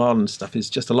them all on and stuff is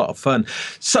just a lot of fun.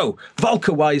 So,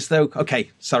 Volca-wise, though, okay,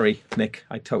 sorry, Nick,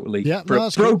 I totally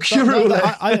broke your rule.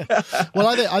 I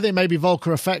think maybe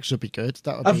Volca effects would be good.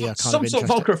 That would be some sort of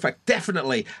Volca effect,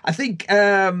 definitely. I think,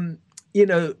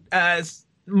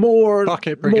 more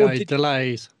bucket brigade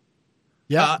delays.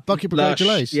 Yeah, bucket brigade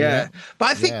delays. Yeah. But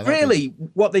I think really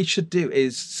what they should do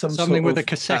is something with a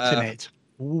cassette in it.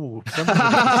 Ooh, something with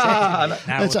a cassette in it.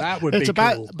 Now, that would be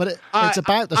cool. But it's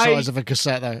about the size of a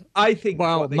cassette, though. I think.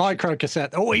 Well, micro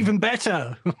cassette. Oh, even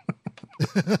better.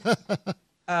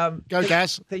 Go,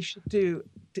 Gaz. They should do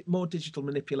more digital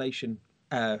manipulation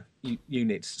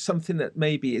units. Something that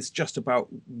maybe is just about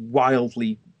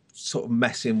wildly sort of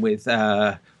messing with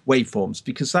waveforms,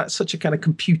 because that's such a kind of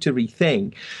computery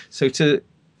thing. So to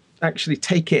actually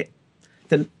take it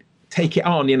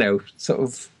on, sort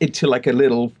of into like a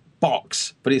little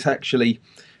box, but it's actually,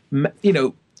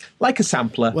 like a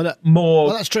sampler,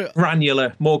 that's true.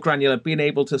 more granular, being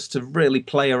able to really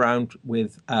play around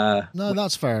with. No,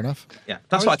 that's fair enough. Yeah,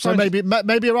 that's what I so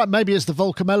maybe you're right. Maybe it's the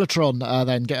Volca Mellotron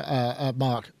then,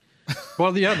 Mark.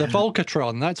 Well, yeah, the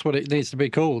Volcatron. That's what it needs to be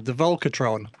called. The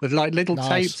Volcatron with like little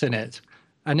tapes in it,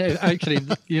 and actually,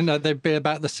 they'd be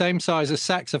about the same size as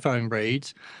saxophone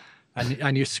reeds,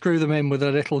 and you screw them in with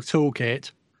a little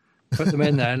toolkit, put them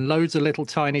in there, and loads of little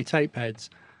tiny tape heads.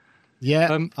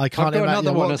 Yeah, I can't imagine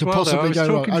another one what as could well, possibly go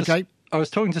wrong. Okay. I was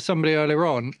talking to somebody earlier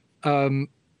on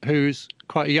who's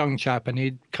quite a young chap, and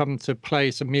he'd come to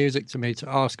play some music to me to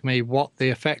ask me what the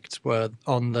effects were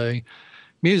on the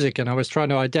music, and I was trying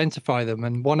to identify them.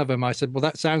 And one of them, I said, well,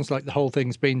 that sounds like the whole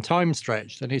thing's been time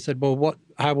stretched. And he said, well,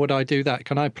 how would I do that?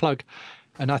 Can I plug?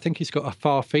 And I think he's got a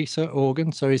Farfisa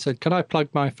organ. So he said, can I plug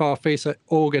my Farfisa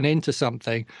organ into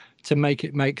something to make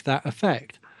it make that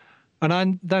effect?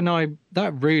 And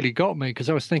that really got me, because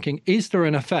I was thinking, is there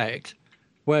an effect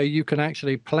where you can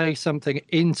actually play something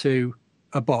into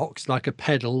a box, like a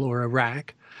pedal or a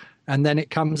rack, and then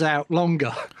it comes out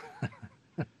longer?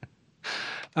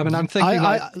 I mean, I'm thinking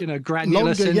granular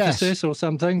longer, synthesis or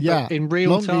something, but in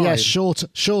real longer, time. Yes,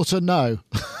 shorter, no.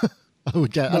 I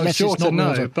would get, no, unless shorter, it's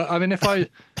not no. But I mean, if I,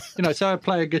 so I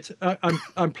play a guitar,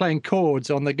 I'm playing chords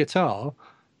on the guitar.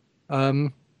 I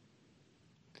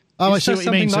see what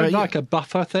you mean. Something like a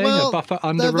buffer thing, a buffer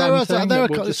underrun thing. There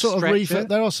are sort of reverb.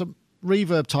 There are some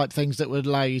reverb type things that would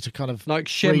allow you to kind of like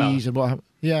shimmer freeze and what.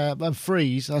 Yeah, and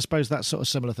freeze. I suppose that's sort of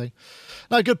similar thing.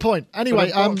 No, good point.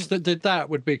 Anyway, a box that did that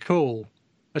would be cool.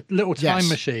 A little time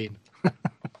machine.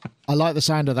 I like the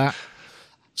sound of that.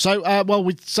 So,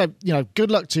 good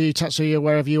luck to you, Tatsuya,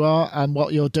 wherever you are and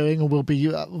what you're doing, and we'll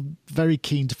be very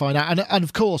keen to find out. And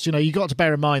of course, you got to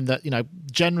bear in mind that,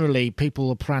 generally people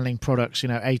are planning products,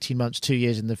 18 months, 2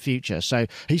 years in the future. So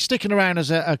he's sticking around as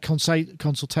a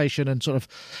consultation and sort of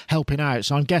helping out.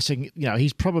 So I'm guessing,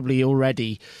 he's probably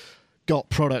already got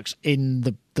products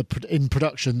in in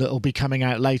production that'll be coming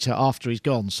out later after he's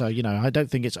gone. So, I don't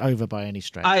think it's over by any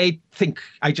stretch. I think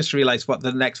I just realised what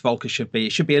the next Volca should be.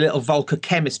 It should be a little Volca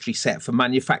chemistry set for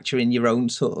manufacturing your own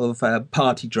sort of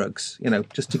party drugs,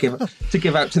 just to give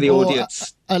out to the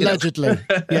audience. Allegedly,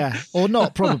 yeah. Or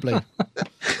not, probably. I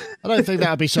don't think that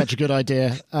would be such a good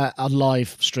idea on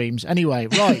live streams. Anyway,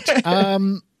 right.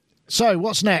 So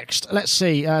what's next? Let's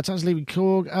see. Taz leaving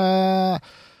Korg.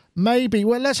 Maybe.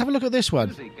 Well, let's have a look at this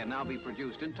one.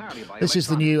 This is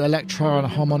the new Electron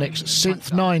Harmonix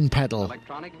Synth 9 pedal.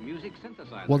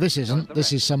 Well, this isn't.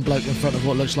 This is some bloke in front of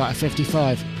what looks like a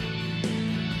 55.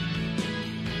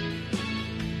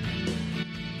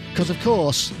 Because, of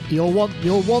course, you'll want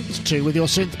to, with your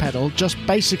synth pedal, just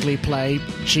basically play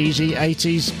cheesy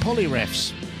 80s poly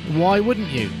riffs. Why wouldn't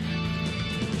you?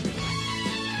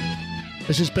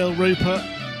 This is Bill Rupert.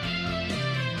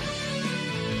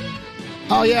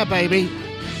 Oh yeah, baby.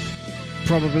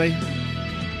 Probably.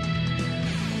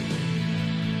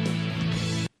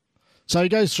 So he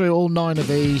goes through all 9 of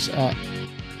these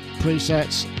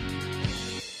presets.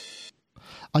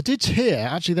 I did hear,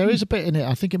 actually, there is a bit in it.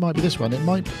 I think it might be this one. It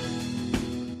might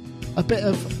a bit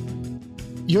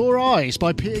of Your Eyes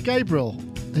by Peter Gabriel.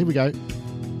 Here we go.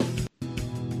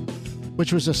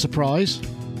 Which was a surprise.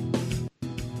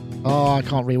 Oh, I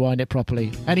can't rewind it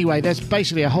properly. Anyway, there's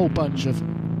basically a whole bunch of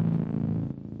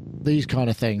these kind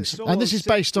of things, and this is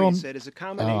based on.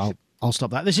 I'll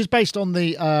stop that. This is based on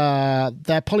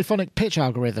their polyphonic pitch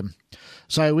algorithm.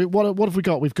 So what have we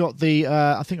got? We've got the.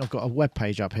 I think I've got a web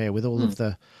page up here with all of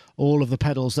the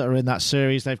pedals that are in that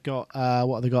series. They've got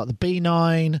what have they got? The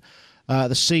B9, the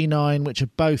C9, which are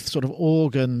both sort of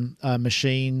organ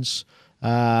machines.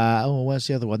 Where's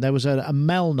the other one? There was a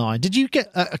Mel 9. Did you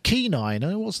get a Key 9?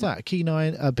 What's that? A Key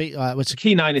 9? It's a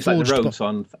Key 9 is like the Rhodes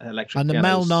on electric and pianos. The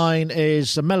Mel 9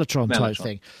 is a Mellotron type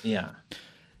thing. Yeah.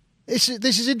 This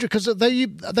is interesting because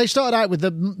they started out with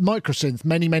the microsynth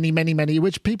many,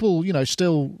 which people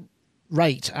still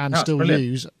rate and still brilliant.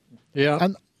 use. Yeah.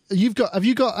 And have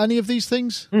you got any of these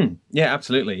things? Yeah,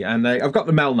 absolutely. And I've got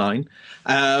the Mel 9,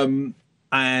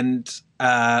 and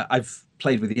I've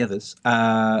played with the others,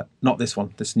 not this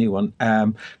one, this new one,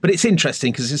 but it's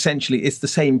interesting because essentially it's the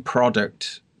same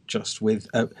product, just with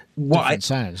different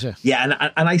sounds. And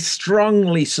I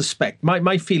strongly suspect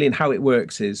my feeling how it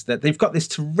works is that they've got this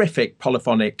terrific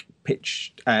polyphonic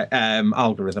pitch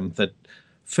algorithm that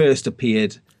first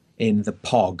appeared in the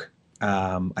POG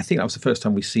I think that was the first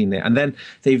time we've seen it, and then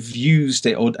they've used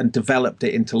it and developed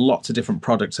it into lots of different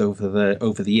products over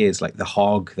the years, like the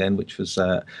Hog, then, which was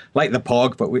like the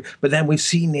Pog, but then we've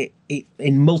seen it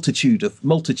in multitude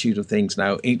of things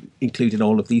now, including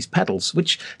all of these pedals,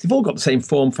 which they've all got the same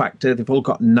form factor. They've all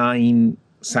got 9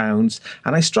 sounds,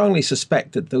 and I strongly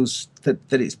suspect that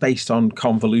that it's based on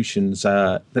convolutions,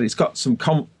 that it's got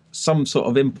some sort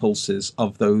of impulses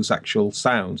of those actual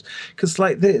sounds, because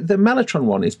like the Mellotron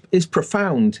one is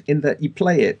profound in that you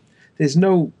play it, there's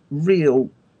no real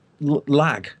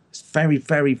lag. It's very,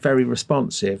 very, very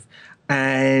responsive,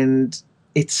 and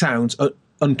it sounds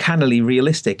uncannily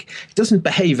realistic. It doesn't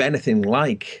behave anything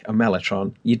like a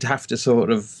Mellotron. You'd have to sort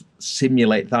of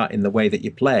simulate that in the way that you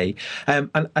play.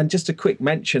 And just a quick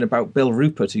mention about Bill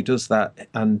Rupert, who does that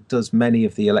and does many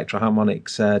of the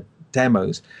Electro-Harmonix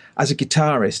demos. As a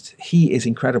guitarist, he is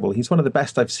incredible. He's one of the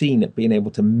best I've seen at being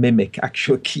able to mimic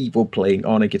actual keyboard playing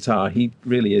on a guitar. He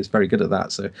really is very good at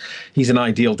that. So he's an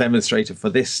ideal demonstrator for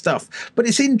this stuff. But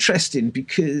it's interesting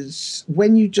because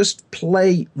when you just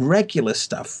play regular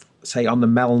stuff, say on the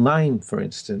Mel 9, for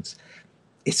instance,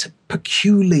 it's a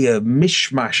peculiar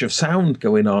mishmash of sound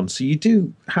going on. So you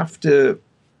do have to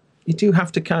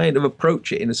kind of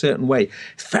approach it in a certain way.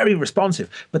 It's very responsive,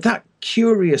 but that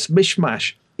curious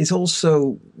mishmash is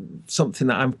also something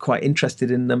that I'm quite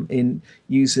interested in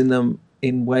using them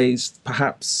in ways,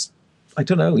 perhaps, I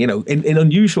don't know, in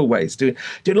unusual ways. Doing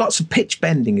lots of pitch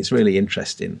bending is really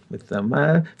interesting with them.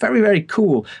 Very, very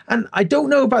cool. And I don't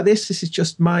know about this. This is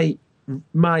just my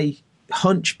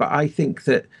hunch, but I think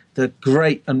that the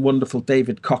great and wonderful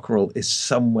David Cockerell is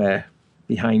somewhere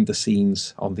behind the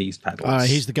scenes on these pedals.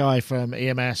 He's the guy from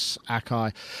EMS,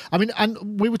 Akai. I mean,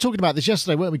 and we were talking about this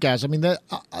yesterday, weren't we, Gaz? I mean, I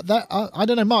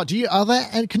don't know, Mark.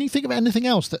 Can you think of anything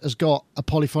else that has got a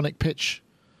polyphonic pitch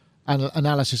and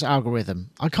analysis algorithm?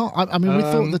 I can't. I mean, we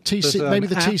thought the TC, maybe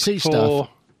the TC stuff.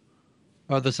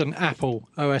 There's an Apple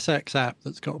OS X app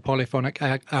that's got a polyphonic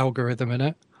algorithm in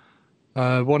it.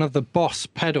 One of the Boss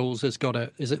pedals has got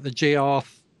it. Is it the GR?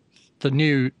 The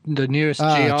newest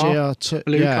GR2,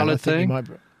 blue coloured thing,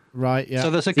 right? Yeah.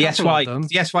 So there's a couple of them.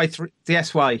 The SY 300.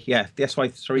 Is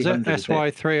it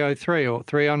SY 303 or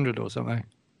 300 or something?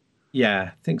 Yeah,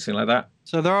 I think something like that.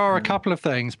 So there are a couple of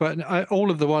things, but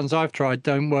all of the ones I've tried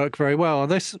don't work very well.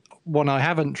 This one I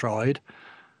haven't tried.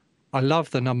 I love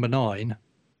the number 9,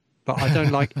 but I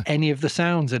don't like any of the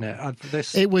sounds in it.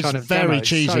 It was kind of very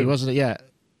cheesy, wasn't it? Yeah,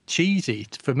 cheesy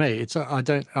for me.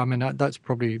 That's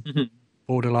probably.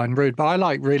 Borderline rude, but I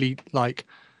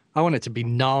I want it to be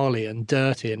gnarly and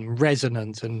dirty and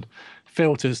resonant and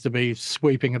filters to be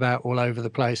sweeping about all over the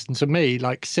place. And to me,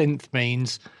 like, synth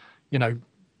means,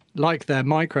 like their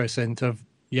micro synth of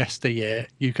yesteryear,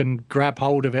 you can grab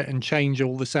hold of it and change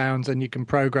all the sounds and you can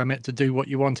program it to do what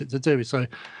you want it to do. So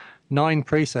 9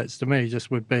 presets to me just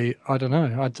would be, I don't know,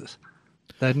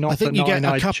 they're not the 9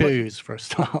 I'd choose for a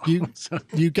start.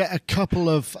 You get a couple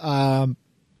of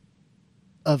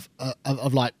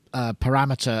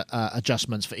parameter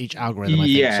adjustments for each algorithm. I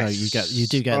think. Yes. So you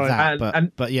do get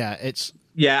that, but yeah, it's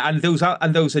and those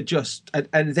are just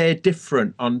and they're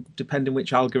different on depending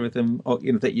which algorithm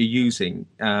that you're using.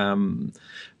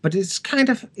 But it's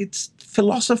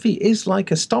philosophy is like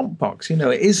a stomp box. It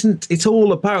isn't. It's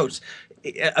all about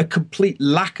a complete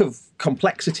lack of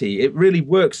complexity. It really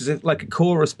works as if like a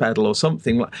chorus pedal or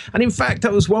something. And in fact,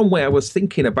 that was one way I was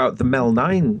thinking about the Mel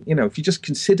 9. If you just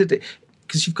considered it.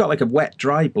 Because you've got like a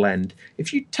wet-dry blend.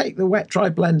 If you take the wet-dry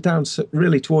blend down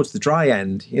really towards the dry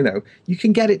end, you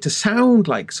can get it to sound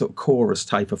like sort of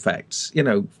chorus-type effects,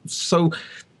 So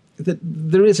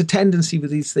there is a tendency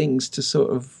with these things to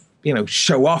sort of,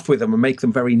 show off with them and make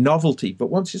them very novelty. But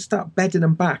once you start bedding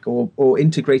them back or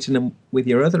integrating them with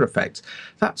your other effects,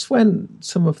 that's when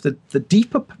some of the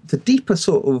deeper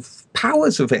sort of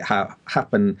powers of it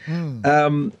happen.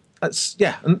 That's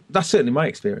certainly my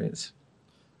experience.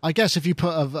 I guess if you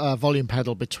put a volume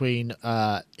pedal between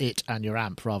it and your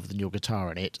amp rather than your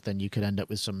guitar and it, then you could end up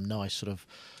with some nice sort of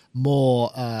more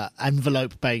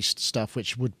envelope-based stuff,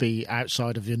 which would be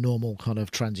outside of your normal kind of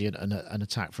transient and an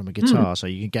attack from a guitar. So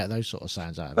you can get those sort of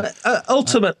sounds out of it.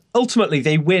 But ultimately,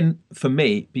 they win for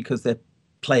me because they're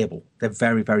playable. They're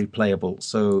very, very playable.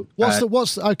 So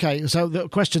okay? So the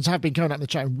questions have been coming up in the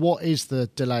chat. What is the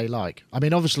delay like? I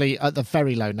mean, obviously at the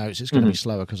very low notes, it's going to be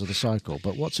slower because of the cycle.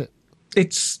 But what's it?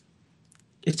 It's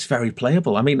very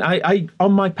playable. I mean, I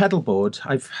on my pedal board,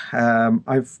 I've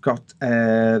got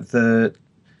the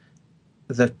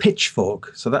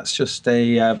Pitchfork. So that's just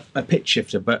a pitch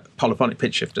shifter, but polyphonic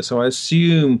pitch shifter. So I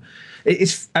assume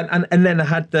it's and then I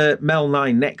had the Mel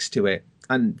 9 next to it,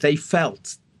 and they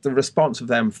felt the response of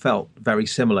them felt very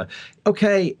similar.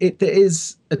 Okay, there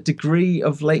is a degree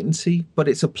of latency, but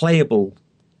it's a playable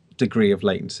degree of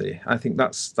latency. I think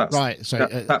that's right. So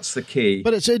that's the key.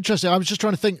 But it's interesting. I was just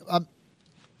trying to think.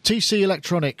 TC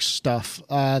Electronics stuff,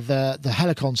 the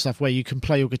Helicon stuff, where you can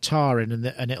play your guitar in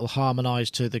and it'll harmonise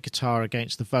to the guitar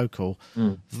against the vocal.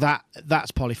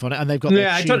 That's polyphonic, and they've got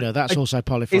their tuner. That's also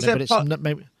polyphonic, but it's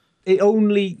maybe.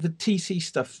 The TC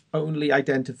stuff only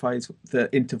identifies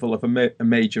the interval of a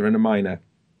major and a minor.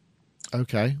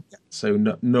 Okay. So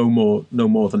no more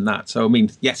than that. So I mean,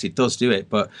 yes, it does do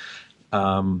it, but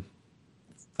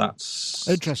that's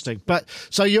interesting. But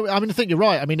so I think you're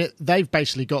right. I mean, they've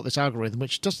basically got this algorithm,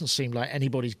 which doesn't seem like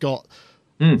anybody's got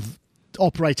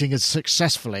operating as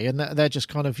successfully, and they're just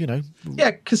kind of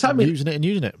because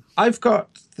using it. I've got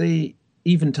the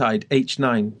Eventide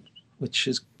H9, which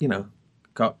is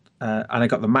got and I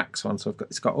got the Max one, so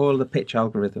it's got all the pitch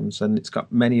algorithms, and it's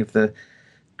got many of the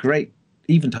great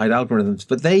Eventide algorithms,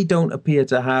 but they don't appear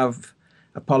to have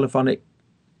a polyphonic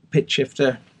pitch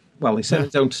shifter. Well, they certainly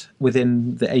don't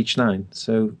within the H9.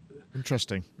 So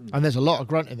interesting. And there's a lot of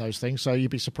grunt in those things, so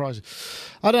you'd be surprised.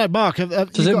 I don't know, Mark.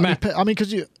 Does it matter? I mean,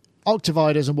 because you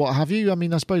octaviders and what have you. I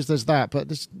mean, I suppose there's that, but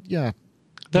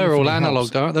they're all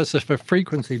analog, aren't they? That's a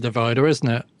frequency divider, isn't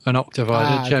it? An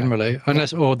octavider generally,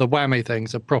 or the whammy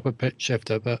thing's a proper pitch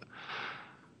shifter. But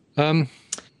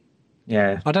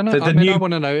yeah, I don't know. I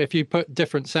want to know if you put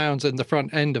different sounds in the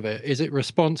front end of it, is it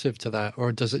responsive to that,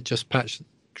 or does it just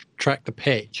track the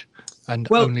pitch and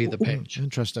only the pitch?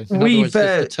 Interesting. In other words,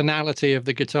 does the tonality of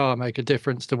the guitar make a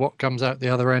difference to what comes out the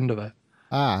other end of it?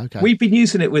 Okay. We've been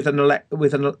using it with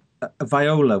a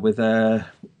viola with a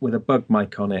bug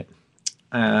mic on it,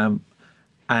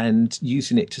 and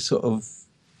using it to sort of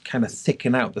kind of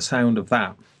thicken out the sound of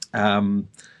that.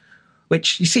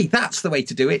 Which, you see, that's the way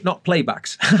to do it, not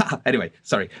playbacks. Anyway,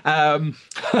 sorry. But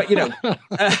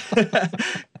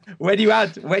when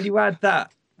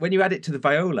you add it to the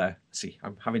viola, see,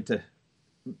 I'm having to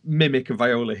mimic a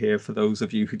viola here for those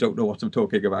of you who don't know what I'm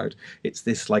talking about. It's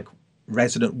this like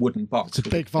resonant wooden box. It's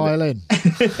a big violin.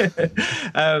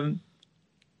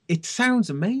 It sounds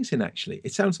amazing, actually.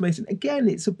 It sounds amazing. Again,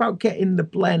 it's about getting the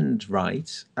blend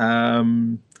right.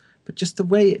 But just the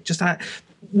way it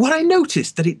what I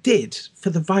noticed that it did for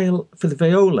the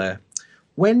viola,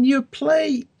 when you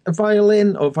play a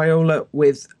violin or viola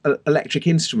with electric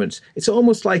instruments, it's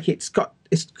almost like it's got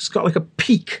like a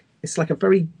peak. It's like a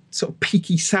very sort of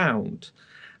peaky sound,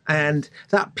 and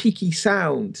that peaky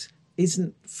sound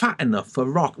isn't fat enough for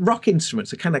rock. Rock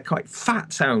instruments are kind of quite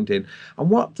fat sounding, and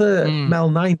what the Mel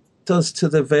 9 does to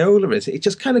the viola is it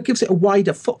just kind of gives it a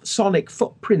wider sonic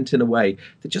footprint in a way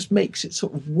that just makes it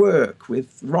sort of work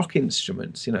with rock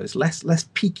instruments. It's less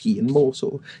peaky and more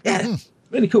sort of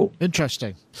really cool.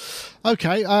 Interesting.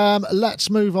 Okay, let's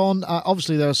move on.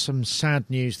 Obviously, there was some sad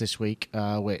news this week,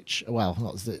 which, well,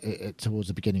 not towards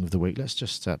the beginning of the week. Let's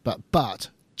just, but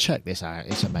check this out.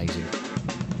 It's amazing.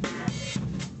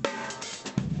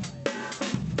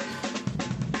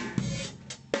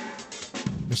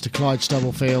 Mr. Clyde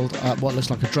Stubblefield at what looks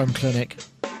like a drum clinic,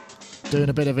 doing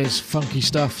a bit of his funky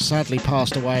stuff. Sadly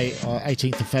passed away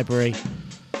 18th of February.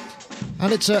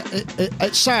 And it's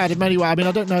sad in many ways. I mean,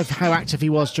 I don't know how active he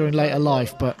was during later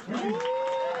life, but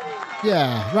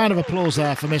yeah, round of applause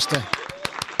there for Mr.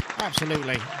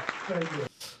 Absolutely.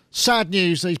 Sad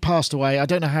news that he's passed away. I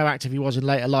don't know how active he was in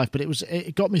later life, but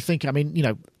it got me thinking. I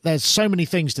mean, there's so many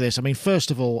things to this. I mean, first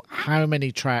of all, how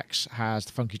many tracks has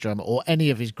the Funky Drummer or any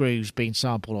of his grooves been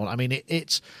sampled on? I mean,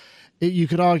 you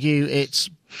could argue it's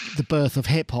the birth of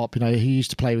hip hop. He used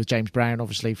to play with James Brown,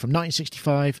 obviously, from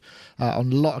 1965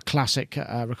 on a lot of classic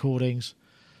recordings,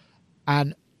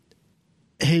 and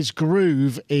his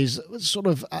groove is sort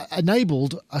of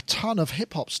enabled a ton of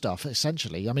hip-hop stuff,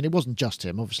 essentially. I mean, it wasn't just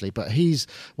him, obviously, but he's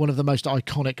one of the most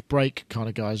iconic break kind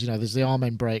of guys. There's the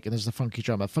Amen break and there's the Funky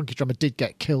Drummer. Funky Drummer did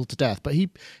get killed to death, but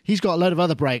he's got a load of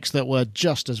other breaks that were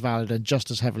just as valid and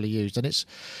just as heavily used. And it's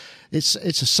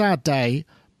a sad day,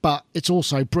 but it's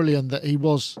also brilliant that he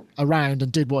was around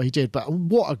and did what he did. But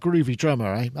what a groovy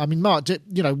drummer, eh? I mean, Mark,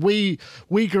 we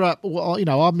grew up,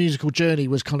 our musical journey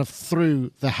was kind of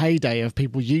through the heyday of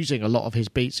people using a lot of his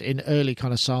beats in early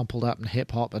kind of sampled up and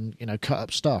hip hop and, cut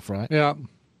up stuff, right? Yeah.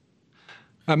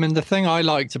 I mean, the thing I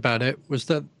liked about it was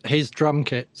that his drum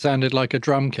kit sounded like a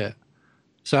drum kit.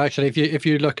 So actually, if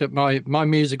you look at my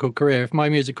musical career, if my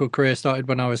musical career started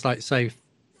when I was like, say,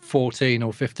 14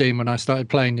 or 15 when I started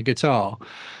playing the guitar,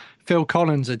 Phil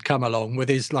Collins had come along with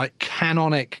his like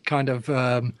canonic kind of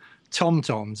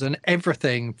tom-toms, and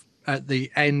everything at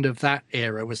the end of that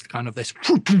era was kind of this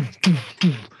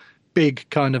big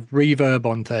kind of reverb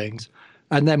on things.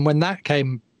 And then when that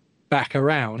came back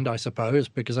around, I suppose,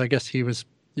 because I guess the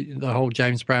whole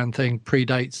James Brown thing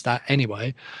predates that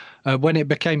anyway. When it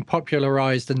became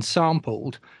popularized and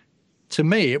sampled, to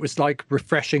me, it was like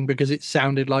refreshing because it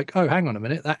sounded like, oh, hang on a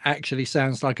minute, that actually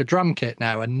sounds like a drum kit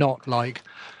now and not like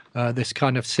this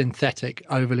kind of synthetic,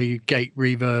 overly gate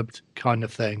reverbed kind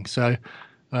of thing. So,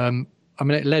 I mean,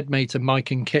 it led me to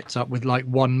miking kits up with like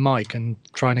one mic and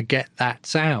trying to get that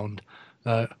sound.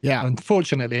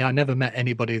 Unfortunately, I never met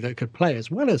anybody that could play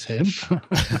as well as him.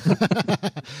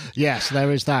 Yes,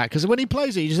 there is that. Because when he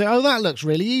plays it, you just say, oh, that looks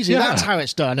really easy. Yeah. That's how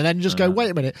it's done. And then you just go, wait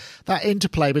a minute. That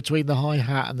interplay between the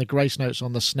hi-hat and the grace notes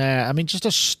on the snare, I mean, just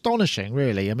astonishing,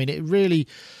 really. I mean, it really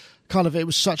it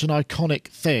was such an iconic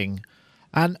thing.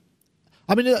 And,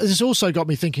 I mean, this also got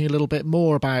me thinking a little bit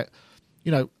more about,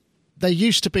 there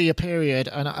used to be a period,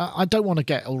 and I don't want to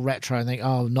get all retro and think,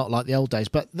 oh, not like the old days,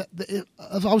 but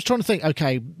I was trying to think,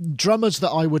 okay, drummers that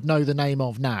I would know the name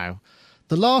of now,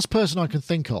 the last person I can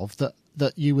think of that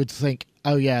you would think,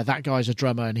 oh, yeah, that guy's a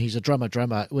drummer and he's a drummer,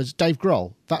 was Dave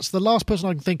Grohl. That's the last person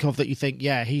I can think of that you think,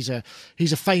 yeah, he's a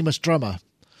famous drummer.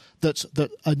 That's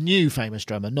a new famous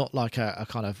drummer, not like a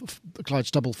kind of Clyde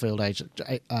Stubblefield age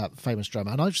famous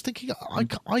drummer. And I was thinking,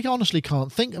 I honestly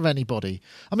can't think of anybody.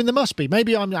 I mean, there must be.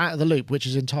 Maybe I'm out of the loop, which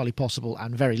is entirely possible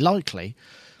and very likely.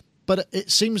 But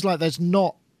it seems like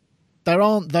there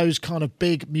aren't those kind of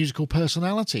big musical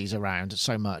personalities around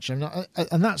so much, and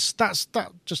that's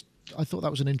just. I thought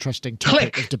that was an interesting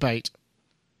topic of debate.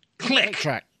 Click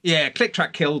track, yeah, click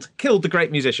track killed the great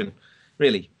musician.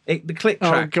 Really, the click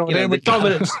track,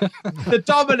 the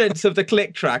dominance of the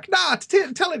click track. Nah,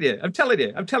 I'm telling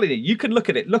you. You can look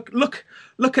at it. Look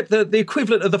at the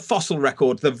equivalent of the Fossil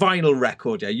record, the vinyl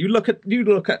record. Yeah, you look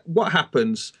at what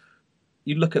happens.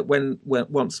 You look at when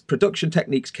once production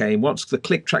techniques came, once the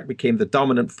click track became the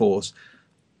dominant force.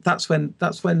 That's when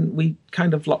we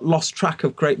kind of lost track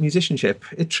of great musicianship.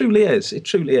 It truly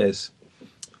is.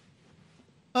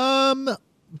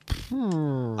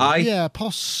 Yeah,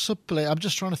 possibly. I'm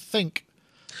just trying to think.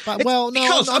 But, let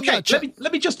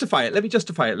me justify it. Let me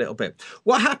justify it a little bit.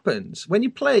 What happens when you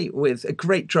play with a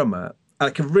great drummer,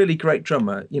 like a really great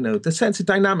drummer? The sense of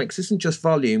dynamics isn't just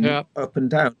volume up and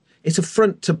down. It's a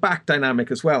front to back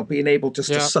dynamic as well, being able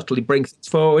just to subtly bring things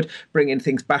forward, bringing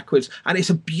things backwards, and it's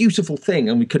a beautiful thing.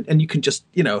 And you can just,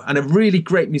 and a really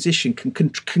great musician can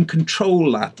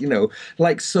control that.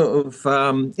 Like sort of,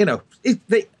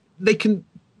 they can.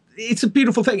 It's a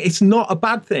beautiful thing. It's not a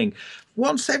bad thing.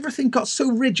 Once everything got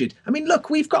so rigid, I mean, look,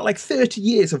 we've got like 30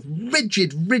 years of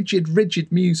rigid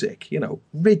music,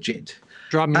 rigid.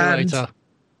 Drumulator.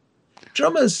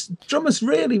 Drummers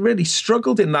really, really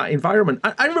struggled in that environment.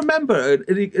 I remember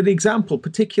an example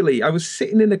particularly. I was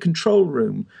sitting in a control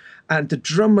room and the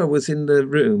drummer was in the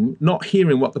room not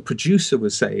hearing what the producer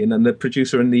was saying, and the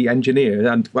producer and the engineer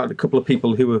and a couple of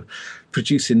people who were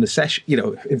producing the session,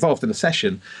 involved in the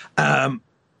session.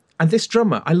 And this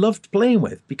drummer I loved playing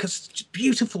with because it's a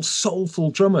beautiful,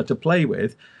 soulful drummer to play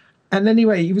with. And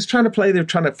anyway, he was trying to play. They were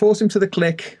trying to force him to the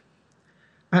click.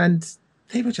 And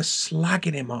they were just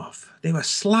slagging him off. They were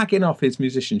slagging off his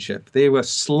musicianship. They were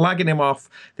slagging him off.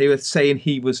 They were saying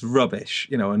he was rubbish,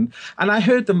 and I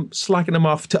heard them slagging him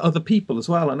off to other people as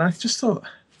well. And I just thought,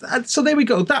 so there we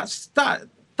go. That's that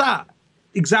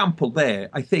example there,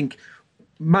 I think,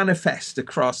 manifest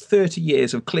across 30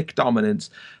 years of click dominance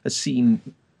has seen.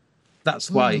 That's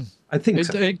why I think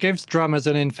it gives drummers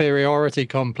an inferiority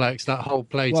complex, that whole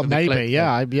play. Well, to maybe, the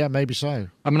yeah, maybe so.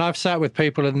 I mean, I've sat with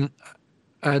people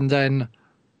and then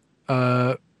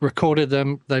recorded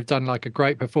them. They've done like a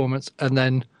great performance, and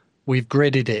then we've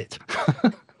gridded it.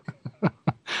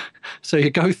 So you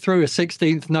go through a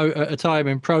 16th note at a time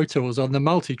in Pro Tools on the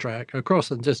multi-track across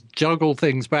and just juggle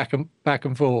things back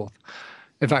and forth.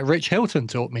 In fact, Rich Hilton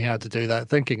taught me how to do that,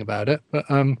 thinking about it. But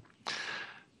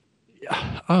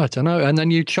I don't know. And then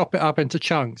you chop it up into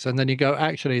chunks, and then you go,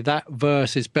 actually, that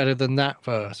verse is better than that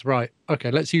verse. Right.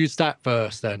 Okay, let's use that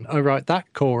verse then. Oh, right,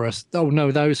 that chorus. Oh,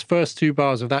 no, those first two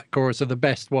bars of that chorus are the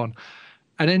best one.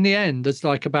 And in the end, there's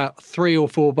like about 3 or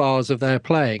 4 bars of their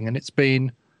playing, and it's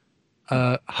been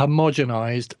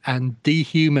homogenized and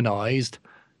dehumanized.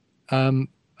 And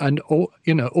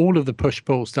all of the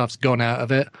push-pull stuff's gone out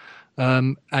of it.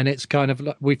 And it's kind of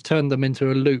like we've turned them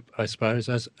into a loop, I suppose,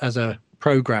 as a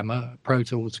programmer, Pro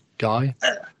Tools guy.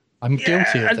 I'm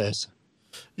guilty of this.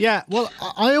 Yeah, well,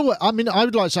 I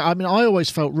would like to say, I always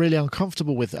felt really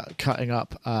uncomfortable with cutting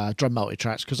up drum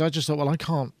multi-tracks because I just thought, well, I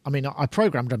can't. I mean, I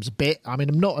program drums a bit. I mean,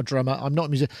 I'm not a drummer. I'm not a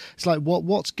musician. It's like,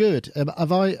 what's good? Am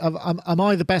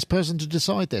I the best person to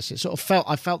decide this? It sort of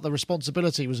I felt the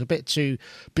responsibility was a bit too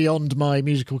beyond my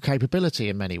musical capability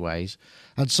in many ways,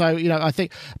 and so I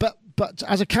think, but but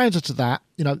as a counter to that,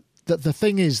 the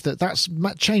thing is that's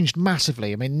changed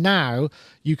massively. I mean, now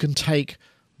you can take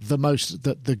the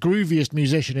grooviest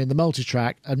musician in the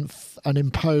multitrack and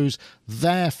impose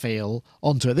their feel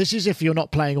onto it. This is if you're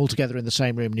not playing all together in the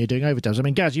same room and you're doing overdubs. I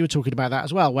mean, Gaz, you were talking about that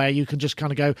as well, where you can just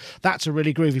kind of go, that's a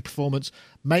really groovy performance,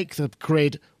 make the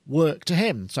grid work to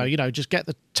him. So, just get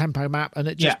the tempo map and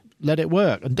let it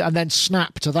work and then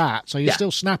snap to that. So you're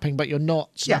still snapping, but you're not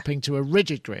snapping to a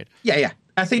rigid grid. Yeah.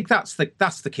 I think that's the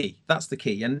key. That's the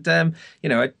key. And,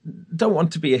 I don't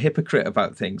want to be a hypocrite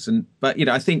about things. But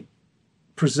I think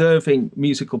preserving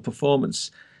musical performance,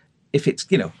 if it's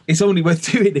it's only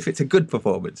worth doing if it's a good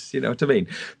performance, you know what I mean?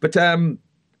 But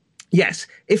yes,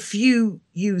 if you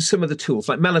use some of the tools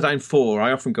like Melodyne 4,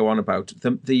 I often go on about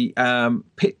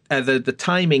the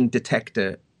timing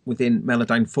detector within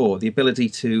Melodyne 4, the ability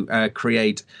to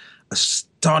create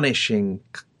astonishing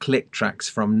click tracks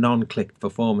from non-clicked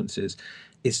performances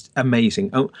is amazing.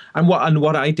 And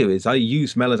what I do is I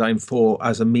use Melodyne 4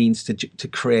 as a means to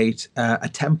create a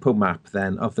tempo map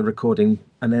then of the recording,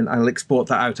 and then I'll export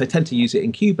that out. I tend to use it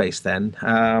in Cubase then.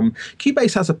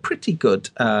 Cubase has a pretty good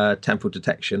tempo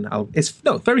detection.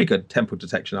 Very good tempo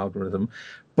detection algorithm,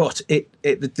 but the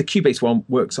Cubase one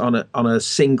works on a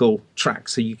single track,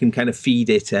 so you can kind of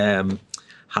feed it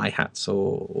hi-hats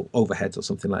or overheads or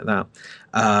something like that.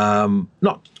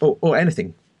 Or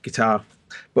anything, guitar.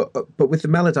 But with the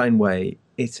Melodyne way,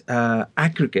 it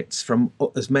aggregates from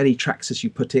as many tracks as you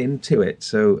put into it.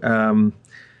 So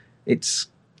it's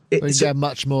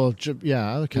much more.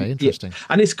 Yeah. Okay. Interesting. Yeah.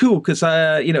 And it's cool because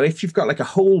if you've got like a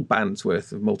whole band's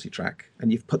worth of multi-track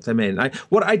and you've put them in, I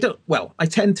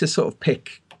tend to sort of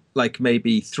pick like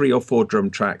maybe 3 or 4 drum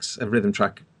tracks, a rhythm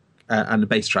track, and a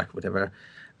bass track, whatever,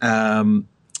 and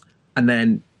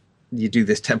then you do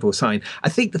this tempo assign. I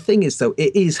think the thing is, though,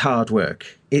 it is hard work.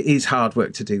 It is hard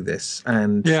work to do this.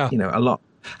 And, a lot.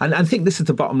 And I think this is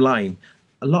the bottom line.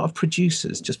 A lot of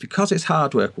producers, just because it's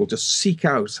hard work, will just seek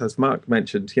out, as Mark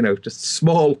mentioned, just a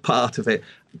small part of it,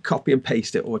 copy and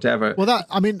paste it or whatever. Well, that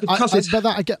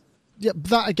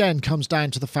again comes down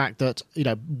to the fact that,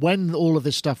 when all of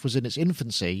this stuff was in its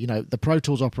infancy, the Pro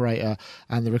Tools operator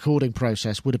and the recording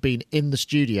process would have been in the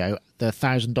studio, the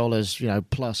 $1,000,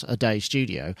 plus a day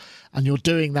studio, and you're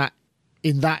doing that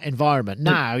in that environment.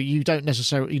 Now, you don't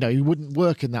necessarily, you wouldn't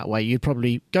work in that way. You'd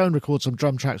probably go and record some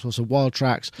drum tracks or some wild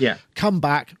tracks, come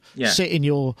back, sit in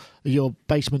your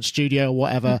basement studio or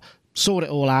whatever, sort it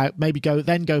all out, maybe go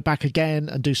back again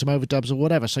and do some overdubs or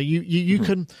whatever. So you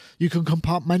can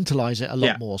compartmentalize it a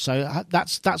lot more. So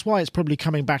that's why it's probably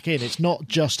coming back in. It's not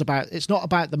about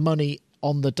the money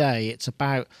on the day. It's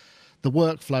about the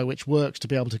workflow which works to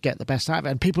be able to get the best out of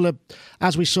it. And people are,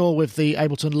 as we saw with the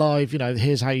Ableton Live,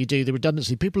 here's how you do the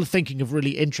redundancy. People are thinking of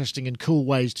really interesting and cool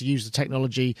ways to use the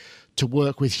technology to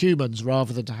work with humans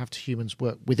rather than to have humans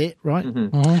work with it, right?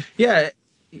 Mm-hmm. Uh-huh. Yeah.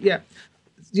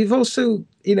 You've also,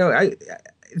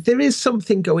 there is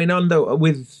something going on though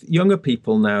with younger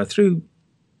people now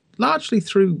largely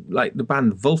through like the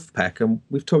band Vulfpeck, and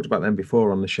we've talked about them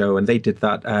before on the show, and they did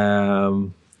that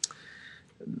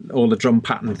all the drum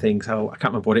pattern things. I can't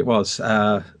remember what it was.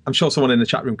 I'm sure someone in the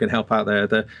chat room can help out there.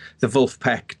 The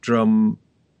Vulfpeck drum.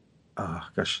 Oh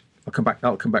gosh, I'll come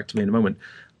back to me in a moment.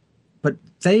 But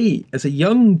they, as a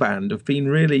young band, have been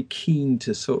really keen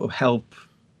to sort of help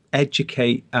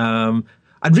educate.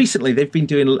 And recently, they've been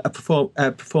doing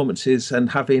performances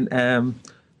and having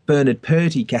Bernard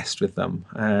Purdie guest with them.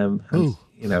 Oh,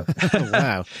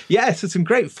 wow! Yeah, so some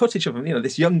great footage of them.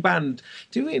 This young band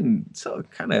doing sort of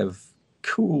kind of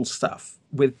cool stuff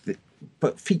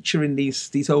but featuring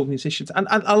these old musicians, and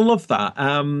I love that.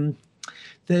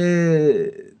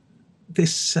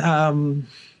 This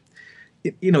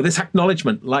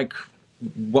acknowledgement, like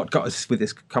what got us with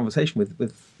this conversation with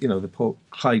the poor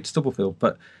Clyde Stubblefield,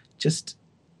 but just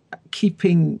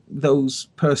keeping those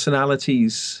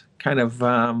personalities kind of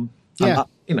alive.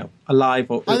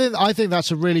 I think that's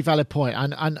a really valid point.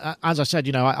 And as I said,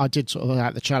 I did sort of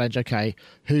out the challenge. Okay,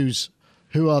 who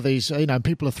are these?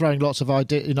 People are throwing lots of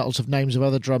lots of names of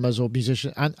other drummers or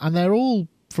musicians, and they're all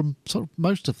from sort of,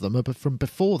 most of them are from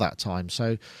before that time.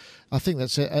 So I think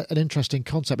that's an interesting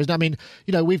concept. I mean,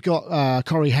 we've got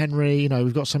Corey Henry,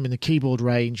 we've got some in the keyboard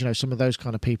range, some of those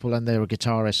kind of people, and they're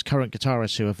current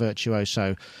guitarists who are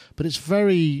virtuoso. But it's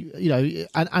very,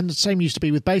 and the same used to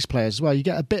be with bass players as well. You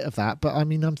get a bit of that, but I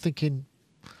mean, I'm thinking,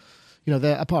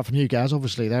 apart from you guys,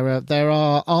 obviously there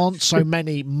aren't so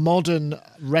many modern,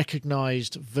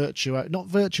 recognised not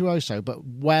virtuoso, but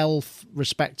well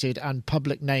respected and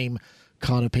public name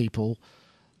kind of people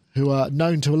who are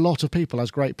known to a lot of people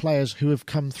as great players who have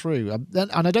come through.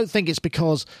 And I don't think it's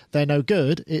because they're no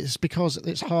good. It's because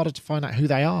it's harder to find out who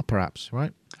they are, perhaps,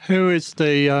 right? Who is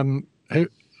the... who?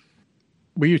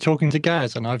 Were you talking to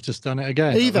Gaz and I've just done it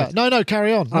again? Either. No,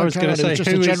 carry on. I was going to say,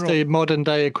 just who is general... the modern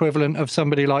day equivalent of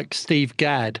somebody like Steve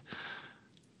Gadd?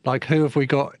 Like, who have we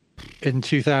got in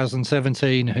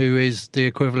 2017 who is the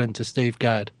equivalent to Steve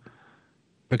Gadd?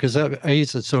 Because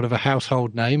he's a sort of a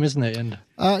household name, isn't he? And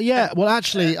yeah, well,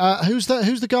 actually, who's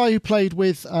the guy who played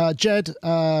with Jed,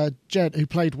 who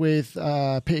played with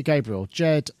Peter Gabriel?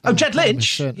 Jed. Jed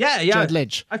Lynch. Yeah. Jed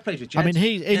Lynch. I've played with Jed. I mean,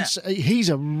 he's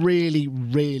a really,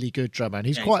 really good drummer, and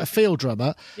he's quite a field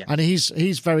drummer, and he's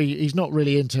not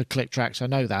really into click tracks. I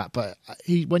know that, but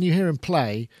when you hear him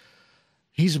play,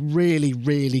 he's really,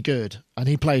 really good, and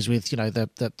he plays with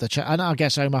the and I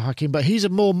guess Omar Hakim, but he's a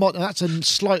more modern. That's a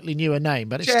slightly newer name,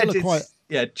 but it's still quite.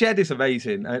 Yeah, Jed is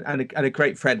amazing and a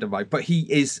great friend of mine. But he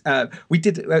is. We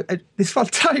did this one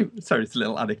time. Sorry, it's a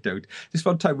little anecdote. This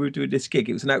one time we were doing this gig.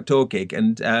 It was an outdoor gig,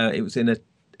 and it was in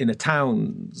a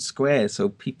town square, so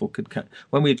people could.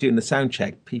 When we were doing the sound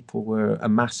check, people were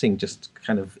amassing, just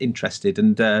kind of interested,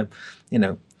 and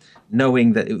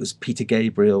knowing that it was Peter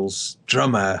Gabriel's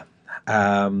drummer.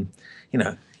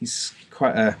 He's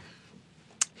quite a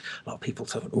lot of people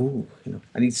thought,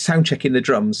 and he's sound checking the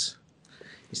drums.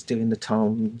 He's doing the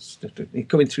toms, he's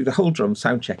going through the whole drum,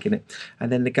 sound checking it.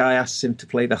 And then the guy asks him to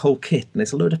play the whole kit, and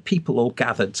there's a load of people all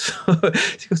gathered. So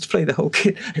he goes to play the whole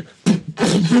kit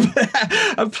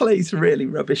and plays really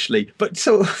rubbishly, but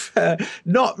sort of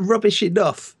not rubbish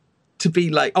enough to be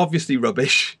like obviously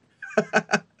rubbish,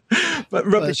 but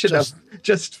rubbish enough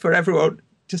just for everyone.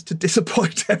 Just to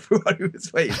disappoint everyone who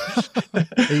was waiting.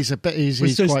 He's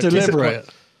quite deliberate.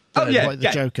 Like the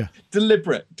Joker.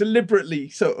 Deliberately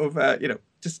sort of,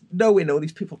 just knowing all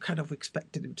these people kind of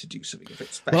expected him to do something a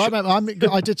bit special.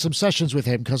 Well, I did some sessions with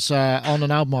him because on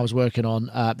an album I was working on,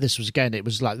 it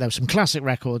was like there were some classic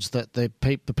records that the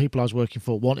people I was working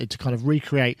for wanted to kind of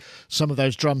recreate some of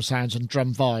those drum sounds and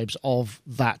drum vibes of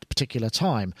that particular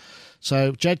time.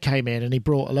 So Jed came in and he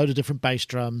brought a load of different bass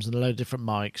drums and a load of different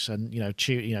mics and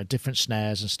different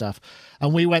snares and stuff.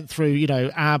 And we went through it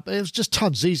was just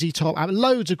tons, ZZ Top,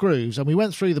 loads of grooves, and we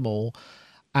went through them all.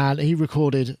 And he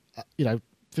recorded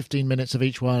 15 minutes of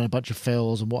each one, a bunch of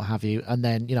fills and what have you. And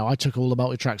then I took all the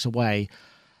multi tracks away.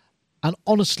 And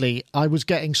honestly, I was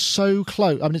getting so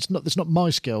close. I mean, it's not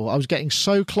my skill. I was getting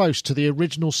so close to the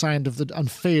original sound of and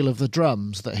feel of the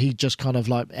drums that he just kind of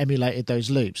like emulated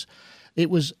those loops. It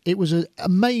was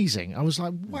amazing. I was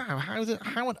like, wow,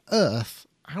 how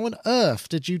on earth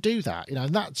did you do that?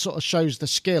 And that sort of shows the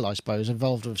skill, I suppose,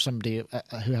 involved with somebody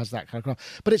who has that kind of craft.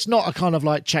 But it's not a kind of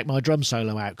like check my drum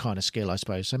solo out kind of skill, I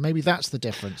suppose. So maybe that's the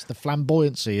difference. The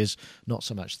flamboyancy is not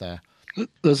so much there.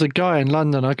 There's a guy in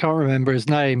London, I can't remember his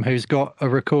name, who's got a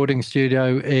recording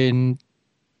studio in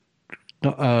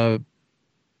up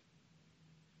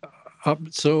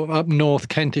north,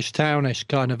 Kentish Townish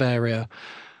kind of area,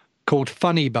 called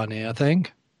Funny Bunny, I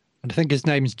think. And I think his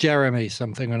name's Jeremy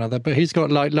something or another. But he's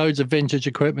got like loads of vintage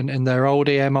equipment in there, old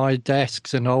EMI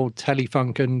desks and old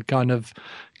Telefunken kind of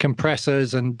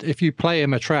compressors. And if you play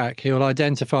him a track, he'll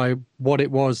identify what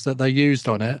it was that they used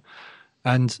on it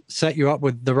and set you up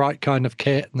with the right kind of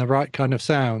kit and the right kind of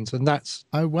sounds. And that's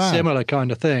similar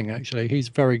kind of thing, actually. He's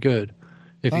very good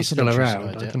if he's still around.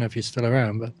 Idea. I don't know if he's still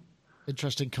around, but...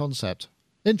 Interesting concept.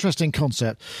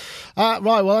 Right,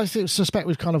 well, I suspect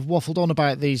we've kind of waffled on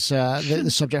about these the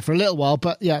subject for a little while,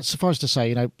 but yeah, suffice to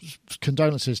say,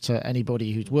 condolences to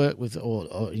anybody who's worked with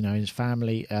or his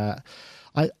family.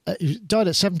 He died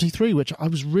at 73, which I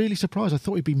was really surprised. I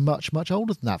thought he'd be much, much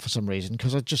older than that for some reason,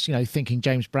 because I just, thinking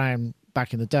James Brown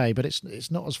back in the day, but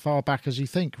it's not as far back as you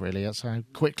think, really. That's how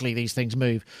quickly these things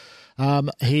move.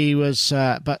 He was,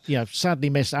 sadly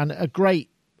missed, and a great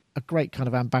kind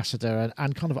of ambassador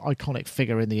and kind of iconic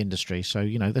figure in the industry. So,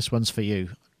 this one's for you,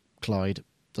 Clyde,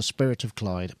 the spirit of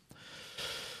Clyde.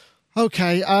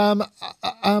 Okay,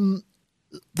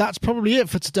 that's probably it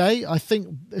for today. I think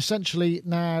essentially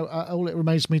now all it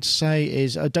remains me to say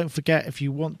is don't forget, if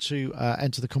you want to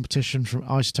enter the competition from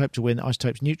iZotope to win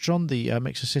iZotope's Neutron, the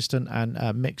Mix Assistant and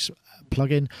Mix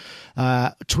plugin,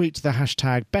 tweet the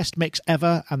hashtag best mix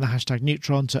ever and the hashtag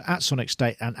Neutron to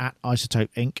 @SonicState and @iZotope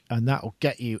Inc. and that will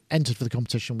get you entered for the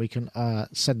competition. We can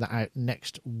send that out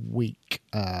next week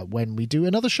when we do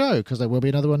another show, because there will be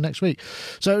another one next week.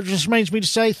 So it just remains me to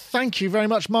say thank you very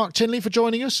much, Mark Tinley, for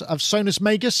joining us of Sonus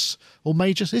Magus or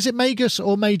Magus. Is it Magus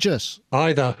or Magus?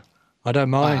 Either. I don't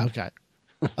mind.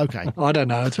 Okay. I don't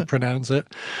know how to pronounce it.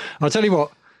 I'll tell you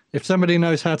what. If somebody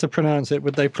knows how to pronounce it,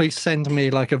 would they please send me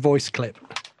like a voice clip?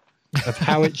 of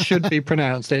how it should be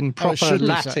pronounced in proper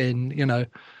Latin, you know,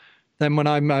 than when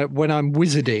I'm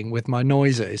wizarding with my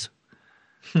noises.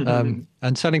 And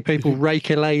telling people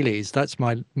reikuleles, that's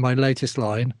my latest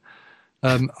line.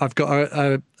 I've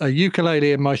got a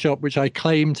ukulele in my shop which I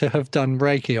claim to have done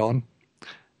Reiki on.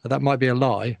 That might be a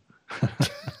lie.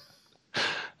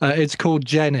 It's called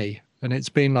Jenny, and it's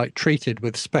been like treated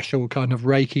with special kind of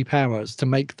Reiki powers to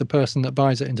make the person that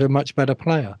buys it into a much better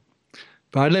player.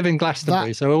 But I live in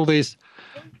Glastonbury, so all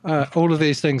of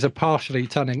these things are partially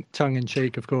tongue in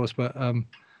cheek, of course. But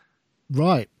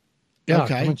right. Yeah,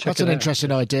 okay, that's an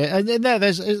interesting idea. And in there,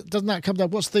 doesn't that come down?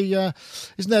 What's the?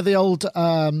 Isn't there the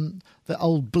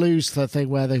old blues thing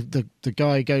where the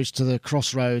guy goes to the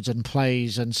crossroads and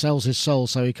plays and sells his soul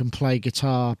so he can play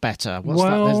guitar better? What's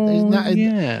that?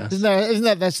 Isn't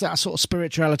that there's that sort of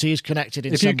spirituality is connected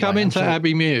in? If you come into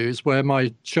Abbey Mews, where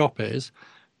my shop is,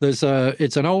 it's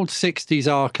an old 60s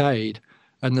arcade,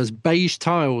 and there's beige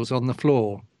tiles on the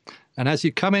floor, and as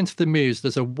you come into the Mews,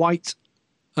 there's a white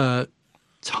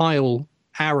tile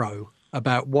arrow,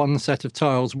 about one set of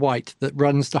tiles white, that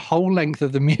runs the whole length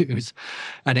of the Mews,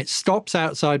 and it stops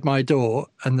outside my door,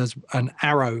 and there's an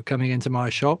arrow coming into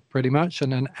my shop pretty much,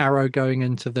 and an arrow going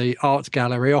into the art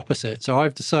gallery opposite. So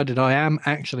I've decided I am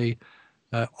actually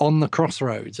on the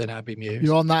crossroads in Abbey Mews.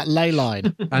 You're on that ley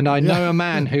line. And I know a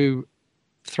man who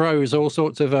throws all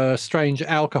sorts of strange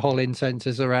alcohol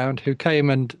incenses around, who came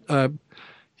and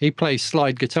he plays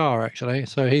slide guitar, actually.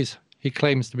 So he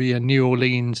claims to be a New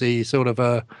Orleans-y sort of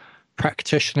a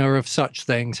practitioner of such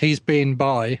things. He's been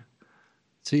by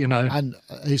to, you know, and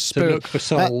his spirit, to look for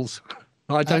souls.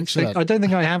 I don't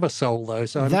think I have a soul, though.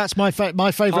 So that's my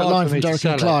favourite line from Derek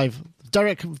and Clive.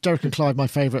 Derek and Clive, my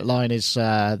favourite line is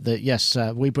that, yes,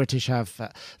 we British have...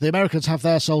 the Americans have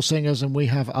their soul singers and we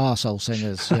have our soul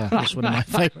singers. Yeah, that's one of my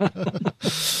favourite.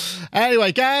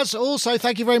 Anyway, Gaz, also,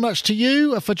 thank you very much to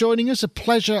you for joining us. A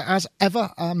pleasure as ever.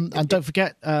 And don't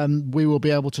forget, we will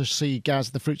be able to see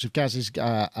Gaz, the fruits of Gaz's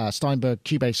Steinberg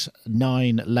Cubase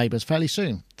 9 labours fairly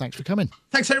soon. Thanks for coming.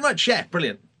 Thanks very much. Yeah,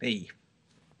 brilliant. Hey.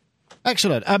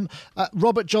 Excellent.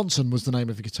 Robert Johnson was the name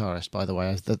of the guitarist, by the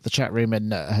way. The chat room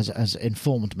has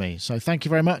informed me. So thank you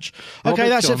very much. Okay,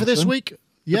 that's Johnson, it for this week.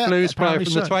 The blues player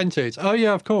from the 20s. Oh,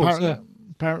 yeah, of course.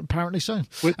 Apparently so.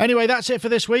 Anyway, that's it for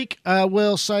this week.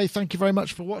 We'll say thank you very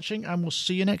much for watching, and we'll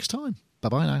see you next time.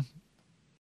 Bye-bye now.